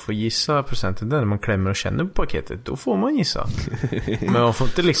man får gissa presenten, när man klämmer och känner på paketet, då får man gissa. Men man får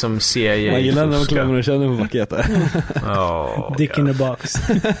inte liksom se. Man gillar när man klämmer och känner på paketet. Dick in the box.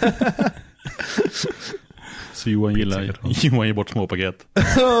 Så Johan ger bort små paket.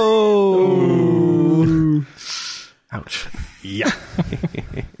 Ouch. Ja.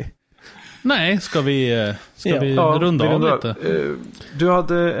 Nej, ska vi runda av lite? Du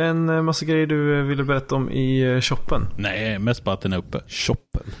hade en massa grejer du ville berätta om i shoppen. Nej, mest bara att den är uppe. Shop.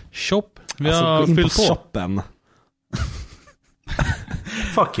 Vi har gå in fyllt på på. shoppen.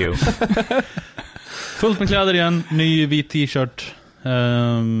 Fuck you. Fullt med kläder igen, ny vit t-shirt.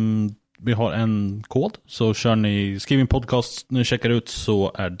 Vi har en kod. Så kör ni, skriv in podcast när ni checkar ut,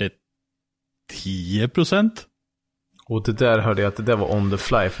 så är det 10%. Och det där hörde jag att det där var on the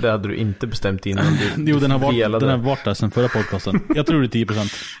fly, för det hade du inte bestämt innan du Jo, den har varit där sen förra podcasten. Jag tror det är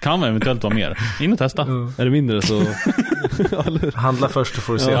 10%. Kan eventuellt vara mer. In och testa. Är det mindre så... Handla först och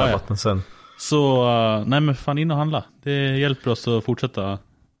får du se rabatten sen. Så, nej men fan, in och handla. Det hjälper oss att fortsätta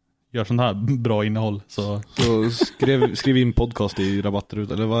göra sånt här bra innehåll. Så skriv in podcast i rabatter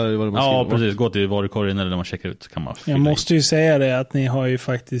eller vad det man skriver. Ja, precis. Gå till varukorgen eller när man checkar ut, kan man fylla. Jag måste ju säga det att ni har ju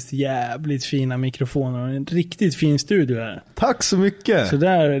faktiskt jävligt fina mikrofoner och en riktigt fin studio här. Tack så mycket. Så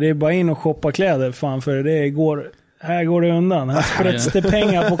där, det är bara in och shoppa kläder fan, för här går det undan. Här sprätts det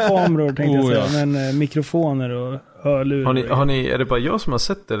pengar på kameror, tänkte jag säga. Men mikrofoner och hörlurar. Har ni, är det bara jag som har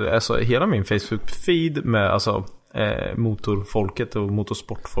sett det? Alltså hela min Facebook-feed med motorfolket och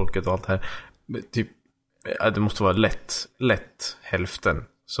motorsportfolket och allt här. Typ, det måste vara lätt hälften.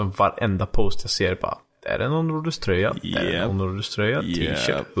 Som varenda post jag ser bara, är det en onroadströja? Är det en onroadströja?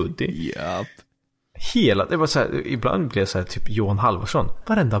 T-shirt, hoodie? Hela, det var så här, ibland blir det så här, typ Johan Halvarsson,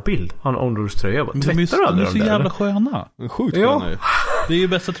 varenda bild har en onroadströja. Tvättar du aldrig dem där? De är så jävla sköna. Sjukt sköna ju. Det är ju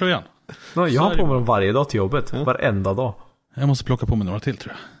bästa tröjan. Ja, jag har på mig dem varje dag till jobbet. Varenda dag. Jag måste plocka på mig några till,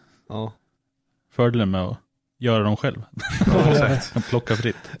 tror jag. Ja. Fördelen med att göra dem själv. Ja, exakt. Jag plockar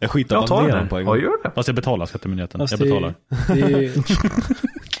fritt. Jag skitar tar dem på en gång. Ja, gör det. Fast jag betalar skattemyndigheten. Fast jag betalar.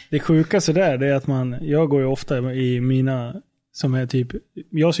 Det sjukaste där, det är att jag går ju ofta i mina, som är typ,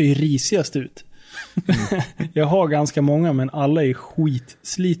 jag ser ju risigast ut. Jag har ganska många, men alla är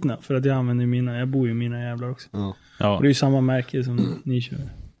skitslitna för att jag använder mina. Jag bor ju i mina jävlar också. Ja. Och det är ju samma märke som ni kör.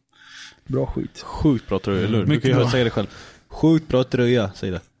 Bra skit. Sjukt bra tröja, eller hur? Mycket bra. Säga det själv. Sjukt bra tröja,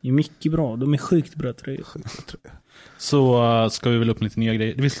 säg det. Det är mycket bra. De är sjukt bra tröjor. Så ska vi väl upp lite nya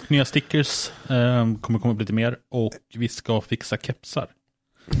grejer. Det finns nya stickers. Kommer komma upp lite mer. Och vi ska fixa kepsar.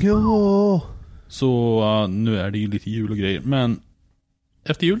 Ja. Så nu är det ju lite jul och grejer. Men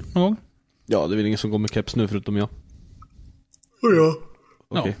efter jul någon gång? Ja, det är väl ingen som går med keps nu förutom jag.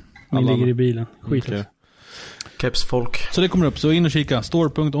 Okej. Ni ligger i bilen. Skit. Okay. Kepsfolk. Så det kommer upp. Så in och kika.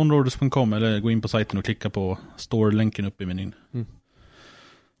 store.onroaders.com eller gå in på sajten och klicka på store-länken upp i menyn.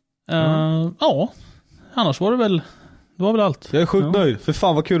 Ja. Annars var det väl allt. Jag är sjukt nöjd. För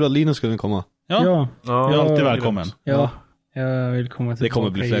fan vad kul att Linus skulle komma. Ja. Jag är alltid välkommen. Ja. Jag vill komma till. Det kommer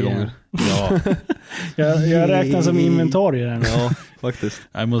bli fler gånger. Ja. jag räknar som inventarie här nu. Ja, faktiskt.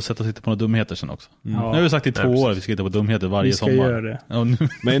 Jag måste sätta och titta på några dumheter sen också. Ja. Nu har vi sagt i 2 år att vi ska hitta på dumheter varje sommar. Vi ska göra det. Ja, nu.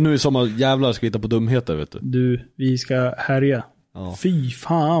 Men nu i sommar jävlar ska vi hitta på dumheter, vet du. Vi ska härja. Ja. Fy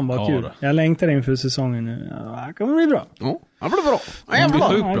fan vad kul. Jag längtar inför säsongen nu. Ja, det kommer bli bra. Ja, det blir bra.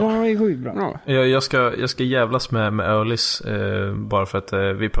 Det kommer bli sjukt bra. Jag ska jävlas med Ölis bara för att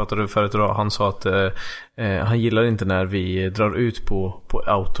vi pratade förut idag. Han sa att han gillar inte när vi drar ut på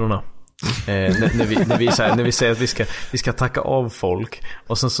outrorna. När vi säger att vi ska tacka av folk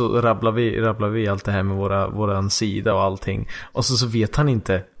och sen så rabblar vi allt det här med våran sida och allting, och så vet han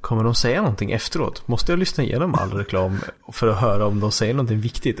inte, kommer de säga någonting efteråt? Måste jag lyssna igenom all reklam för att höra om de säger någonting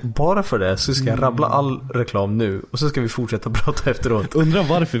viktigt? Bara för det så ska jag rabbla all reklam nu och så ska vi fortsätta prata efteråt. Undrar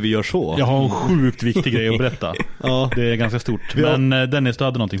varför vi gör så. Jag har en sjukt viktig grej att berätta. Ja, det är ganska stort. Men Dennis, du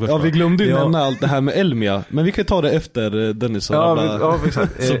hade någonting först. Ja, vi glömde ju nämna allt det här med Elmia, men vi kan ta det efter Dennis och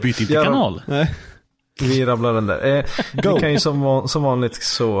exakt. Så byt inte kanal. Nej. Vi rabblar den där. Du kan ju som vanligt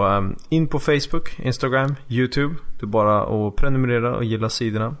så in på Facebook, Instagram, YouTube. Du bara att prenumerera och gilla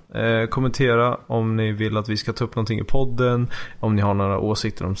sidorna. Kommentera om ni vill att vi ska ta upp någonting i podden. Om ni har några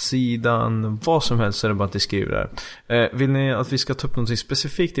åsikter om sidan. Vad som helst så är det bara att ni skriver där. Vill ni att vi ska ta upp någonting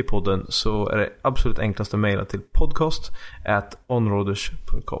specifikt i podden så är det absolut enklast att mejla till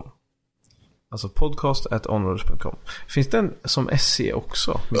podcast@onroaders.com. Alltså podcast@onroaders.com. Finns den som SE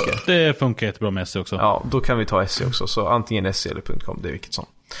också? Mycket? Det funkar jättebra med SE också. Ja, då kan vi ta SE också. Så antingen SE eller .com, det är vilket som.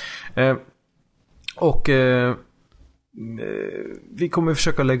 Vi kommer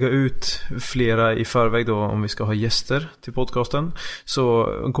försöka lägga ut flera i förväg då om vi ska ha gäster till podcasten.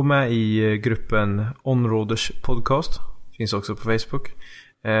 Så gå med i gruppen Onroaders podcast. Finns också på Facebook.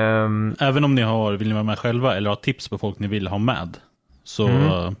 Även om ni vill ni vara med själva eller ha tips på folk ni vill ha med. Så...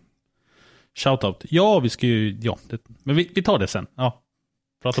 shoutout. Ja, vi ska ju... Ja, men vi tar det sen. Ja,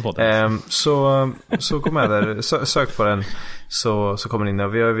 prata på det. Så gå med där. Sök på den så kommer ni in där.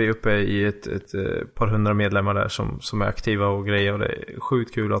 Vi är uppe i ett par hundra medlemmar där som är aktiva och grejer. Och det är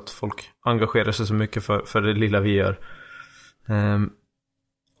sjukt kul att folk engagerar sig så mycket för det lilla vi gör.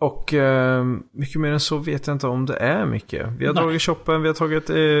 Mycket mer än så vet jag inte om det är mycket. Vi har dragit shoppen, vi har tagit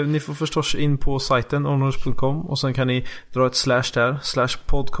ni får förstås in på sajten onroaders.com och sen kan ni dra ett / där,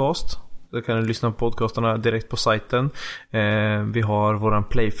 /podcast. Då kan ni lyssna på podcastarna direkt på sajten. Vi har våran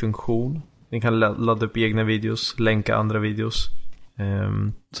play-funktion. Ni kan ladda upp egna videos, länka andra videos.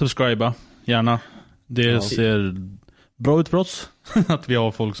 Subscriba, gärna. Det ser bra ut för oss att vi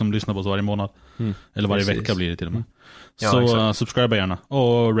har folk som lyssnar på oss varje månad. Eller varje vecka blir det till och med. Så subscriba gärna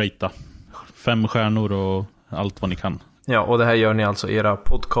och ratea 5 stjärnor och allt vad ni kan. Ja, och det här gör ni alltså i era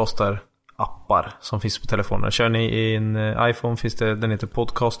podcaster-appar som finns på telefonen. Kör ni i en iPhone finns den heter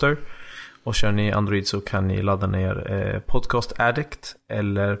Podcaster. Och kör ni Android så kan ni ladda ner Podcast Addict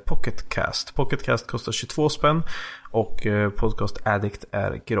eller Pocket Cast. Pocket Cast kostar 22 spänn och Podcast Addict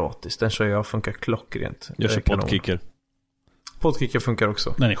är gratis. Den kör jag, funkar klockrent. Jag kör Podkicker. Podkicker funkar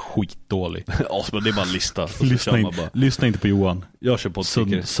också. Den är skitdålig. Alltså, det är bara en lista. Lyssna inte på Johan. Jag kör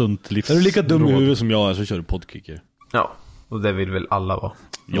Podkicker. Sunt livs. Är du lika dum i huvudet som jag är så kör du Podkicker. Ja, och det vill väl alla vara.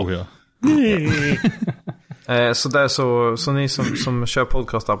 Jo, ja. Så ni som kör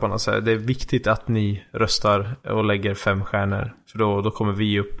podcastapparna så är det viktigt att ni röstar och lägger 5 stjärnor. För då kommer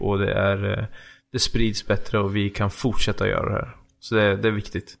vi upp och det sprids bättre och vi kan fortsätta göra det här. Så det är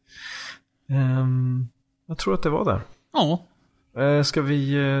viktigt. Jag tror att det var där. Ja.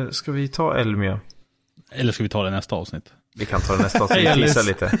 Ska vi ta Elmia? Eller ska vi ta det nästa avsnitt? Vi kan ta det nästa avsnitt. Vi tissar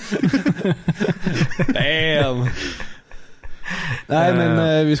lite. Bam! Nej,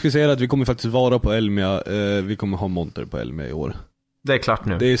 men vi ska säga att vi kommer faktiskt vara på Elmia. Vi kommer ha monter på Elmia i år. Det är klart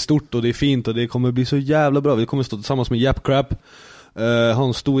nu. Det är stort och det är fint och det kommer bli så jävla bra. Vi kommer stå tillsammans med Japcrap. Ha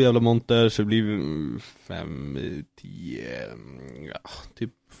en stor jävla monter så det blir 5, 10,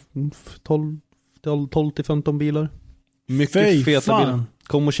 typ 12-15 bilar. Mycket feta bilar.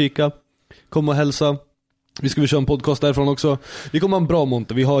 Kom och kika. Kom och hälsa. Vi ska köra en podcast därifrån också. Vi kommer ha en bra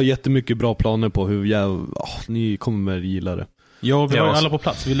monter. Vi har jättemycket bra planer på hur ni kommer gilla det. Ja, vi har alla på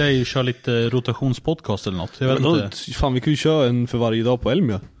plats. Vi lär ju köra lite rotationspodcast eller något. Jag vet inte. Fan, vi kan ju köra en för varje dag på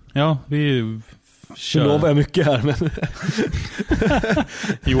Elmia. Ja, vi kör. Nu lovar jag mycket här, men...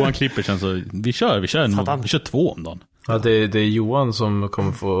 Johan klipper sen så... Vi kör 2 om dagen. Ja, det är Johan som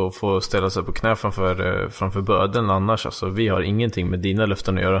kommer få ställa sig på knä framför böden annars. Alltså, vi har ingenting med dina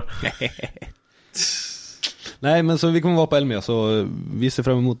löften att göra. Nej, men så vi kommer vara på Elmia. Så vi ser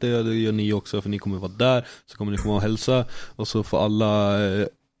fram emot det. Det gör ni också, för ni kommer vara där. Så kommer ni komma och hälsa. Och så får alla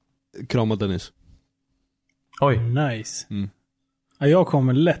krama Dennis. Oj. Nice. Ja, jag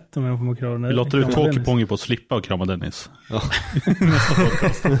kommer lätt om jag får krama Dennis. Vi låter ut 2 kuponger på att slippa och krama Dennis. Ja. Nästa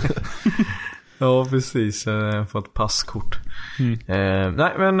podcast. Ja, precis. Jag har fått passkort.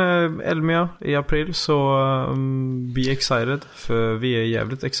 Nej, men Elmia i april, så be excited. För vi är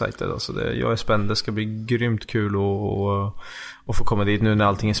jävligt excited. Alltså jag är spänd. Det ska bli grymt kul att få komma dit nu när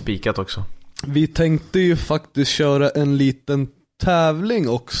allting är spikat också. Vi tänkte ju faktiskt köra en liten tävling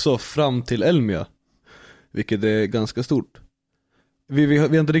också fram till Elmia, vilket är ganska stort. Vi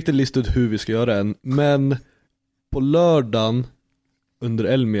har inte riktigt listat ut hur vi ska göra än, men på lördagen under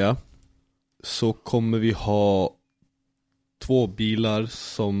Elmia så kommer vi ha 2 bilar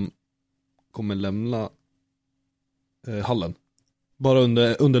som kommer lämna hallen bara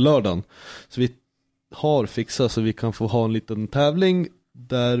under lördagen. Så vi har fixat så vi kan få ha en liten tävling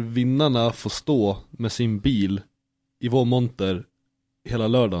där vinnarna får stå med sin bil i vår monter hela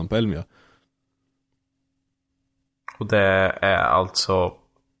lördagen på Elmia. Och det är alltså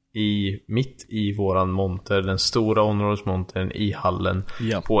mitt i våran monter, den stora områdesmontern i hallen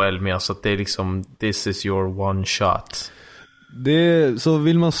på Elmia. Så att det är liksom, this is your one shot. Så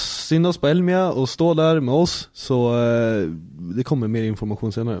vill man synas på Elmia och stå där med oss, så det kommer mer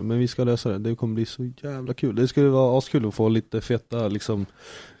information senare. Men vi ska lösa det. Det kommer bli så jävla kul. Det skulle vara askul att få lite feta liksom.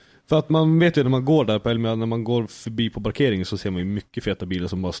 För att man vet ju när man går där på Elmia, när man går förbi på parkeringen, så ser man ju mycket feta bilar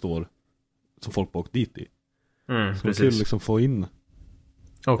som bara står, som folk bara åkt dit i. Så det är kul liksom få in.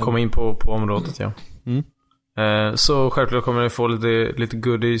 Och komma in på området, ja. Så självklart kommer ni få lite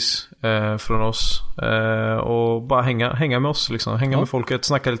goodies från oss. Och bara hänga med oss liksom. Hänga med folket,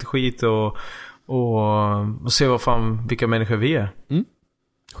 snacka lite skit och se vilka människor vi är.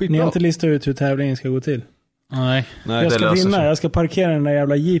 Ni har inte listat ut hur tävlingen ska gå till? Nej. Jag ska vinna, jag ska parkera den där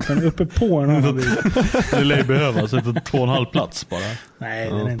jävla jeepen uppe på en annan bil. Det lär ju behöva, så 2,5 plats bara.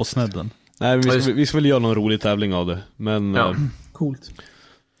 Nej, på snedden. Nej, men vi ska väl göra någon rolig tävling av det. Men coolt.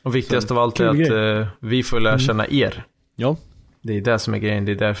 Och viktigast av allt är att vi får lära känna er. Ja. Det är det som är grejen.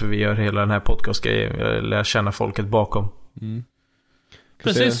 Det är därför vi gör hela den här podcastgrejen. Lära känna folket bakom.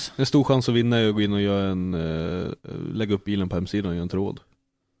 Precis. En stor chans att vinna är att gå in och göra lägga upp bilen på hemsidan och göra en tråd.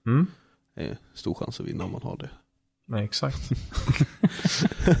 Stor chans att vinna om man har det. Nej, exakt.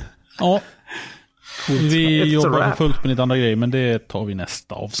 Ja. Vi jobbar för fullt med lite andra grejer, men det tar vi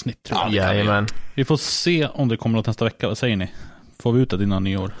nästa avsnitt, tror jag. Jajamän. Vi får se om det kommer något nästa vecka. Vad säger ni? Får vi ut det innan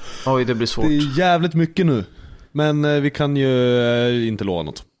nyår? Oj, det blir svårt. Det är jävligt mycket nu. Men vi kan ju inte lova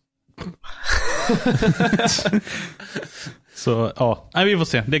något. Så ja, nej, vi får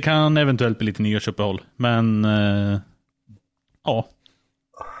se. Det kan eventuellt bli lite nyårsuppehåll. Men ja.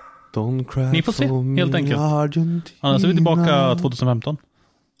 Ni får se, helt enkelt. Annars är vi tillbaka 2015.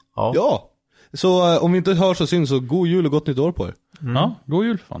 Ja. Så om vi inte hörs så syns, så god jul och gott nytt år på er. Ja, god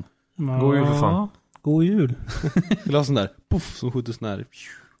jul för fan. God jul för fan. God jul. Vill ha sån där puff som skjuter sån här.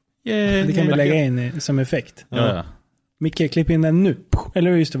 Det kan vi lägga in som effekt. Ja. Micke, klipp in den nu.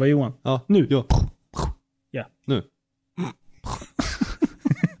 Eller just det, var Johan. Ja, nu. Ja. Nu.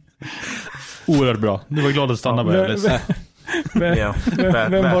 Oerhört bra. Du var glad att stanna på det. Vem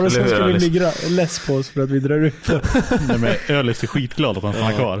var det som skulle ligga less på oss för att vi drar ut det? Nej, men Ölis är skitglad att han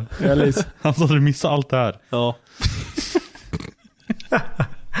stannar kvar. Han sa att du missade allt det här. Ja.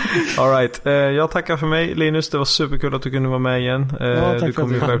 All right. Jag tackar för mig, Linus. Det var superkul att du kunde vara med igen. Du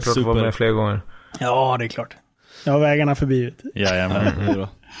kommer ju självklart att vara med fler gånger. Ja, det är klart. Jag har vägarna förbi. Jajamän. Det är bra.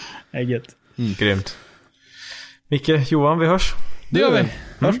 Ägget. Grymt. Micke, Johan, vi hörs. Det gör vi.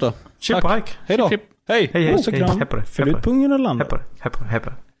 Hörs då. Chip och hike. Hej då. Hej. Puss och kram. Fyll ut pungen och landa.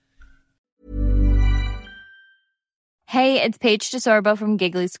 Heppa. Hey, it's Paige DeSorbo from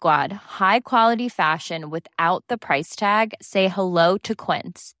Giggly Squad. High quality fashion without the price tag. Say hello to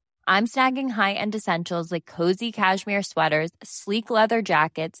Quince. I'm snagging high-end essentials like cozy cashmere sweaters, sleek leather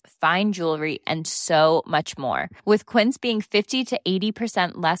jackets, fine jewelry, and so much more. With Quince being 50 to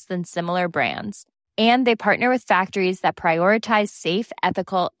 80% less than similar brands. And they partner with factories that prioritize safe,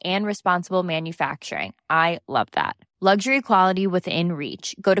 ethical, and responsible manufacturing. I love that. Luxury quality within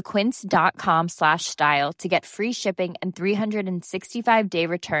reach. Go to quince.com/style to get free shipping and 365-day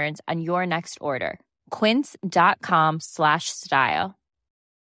returns on your next order. Quince.com/style.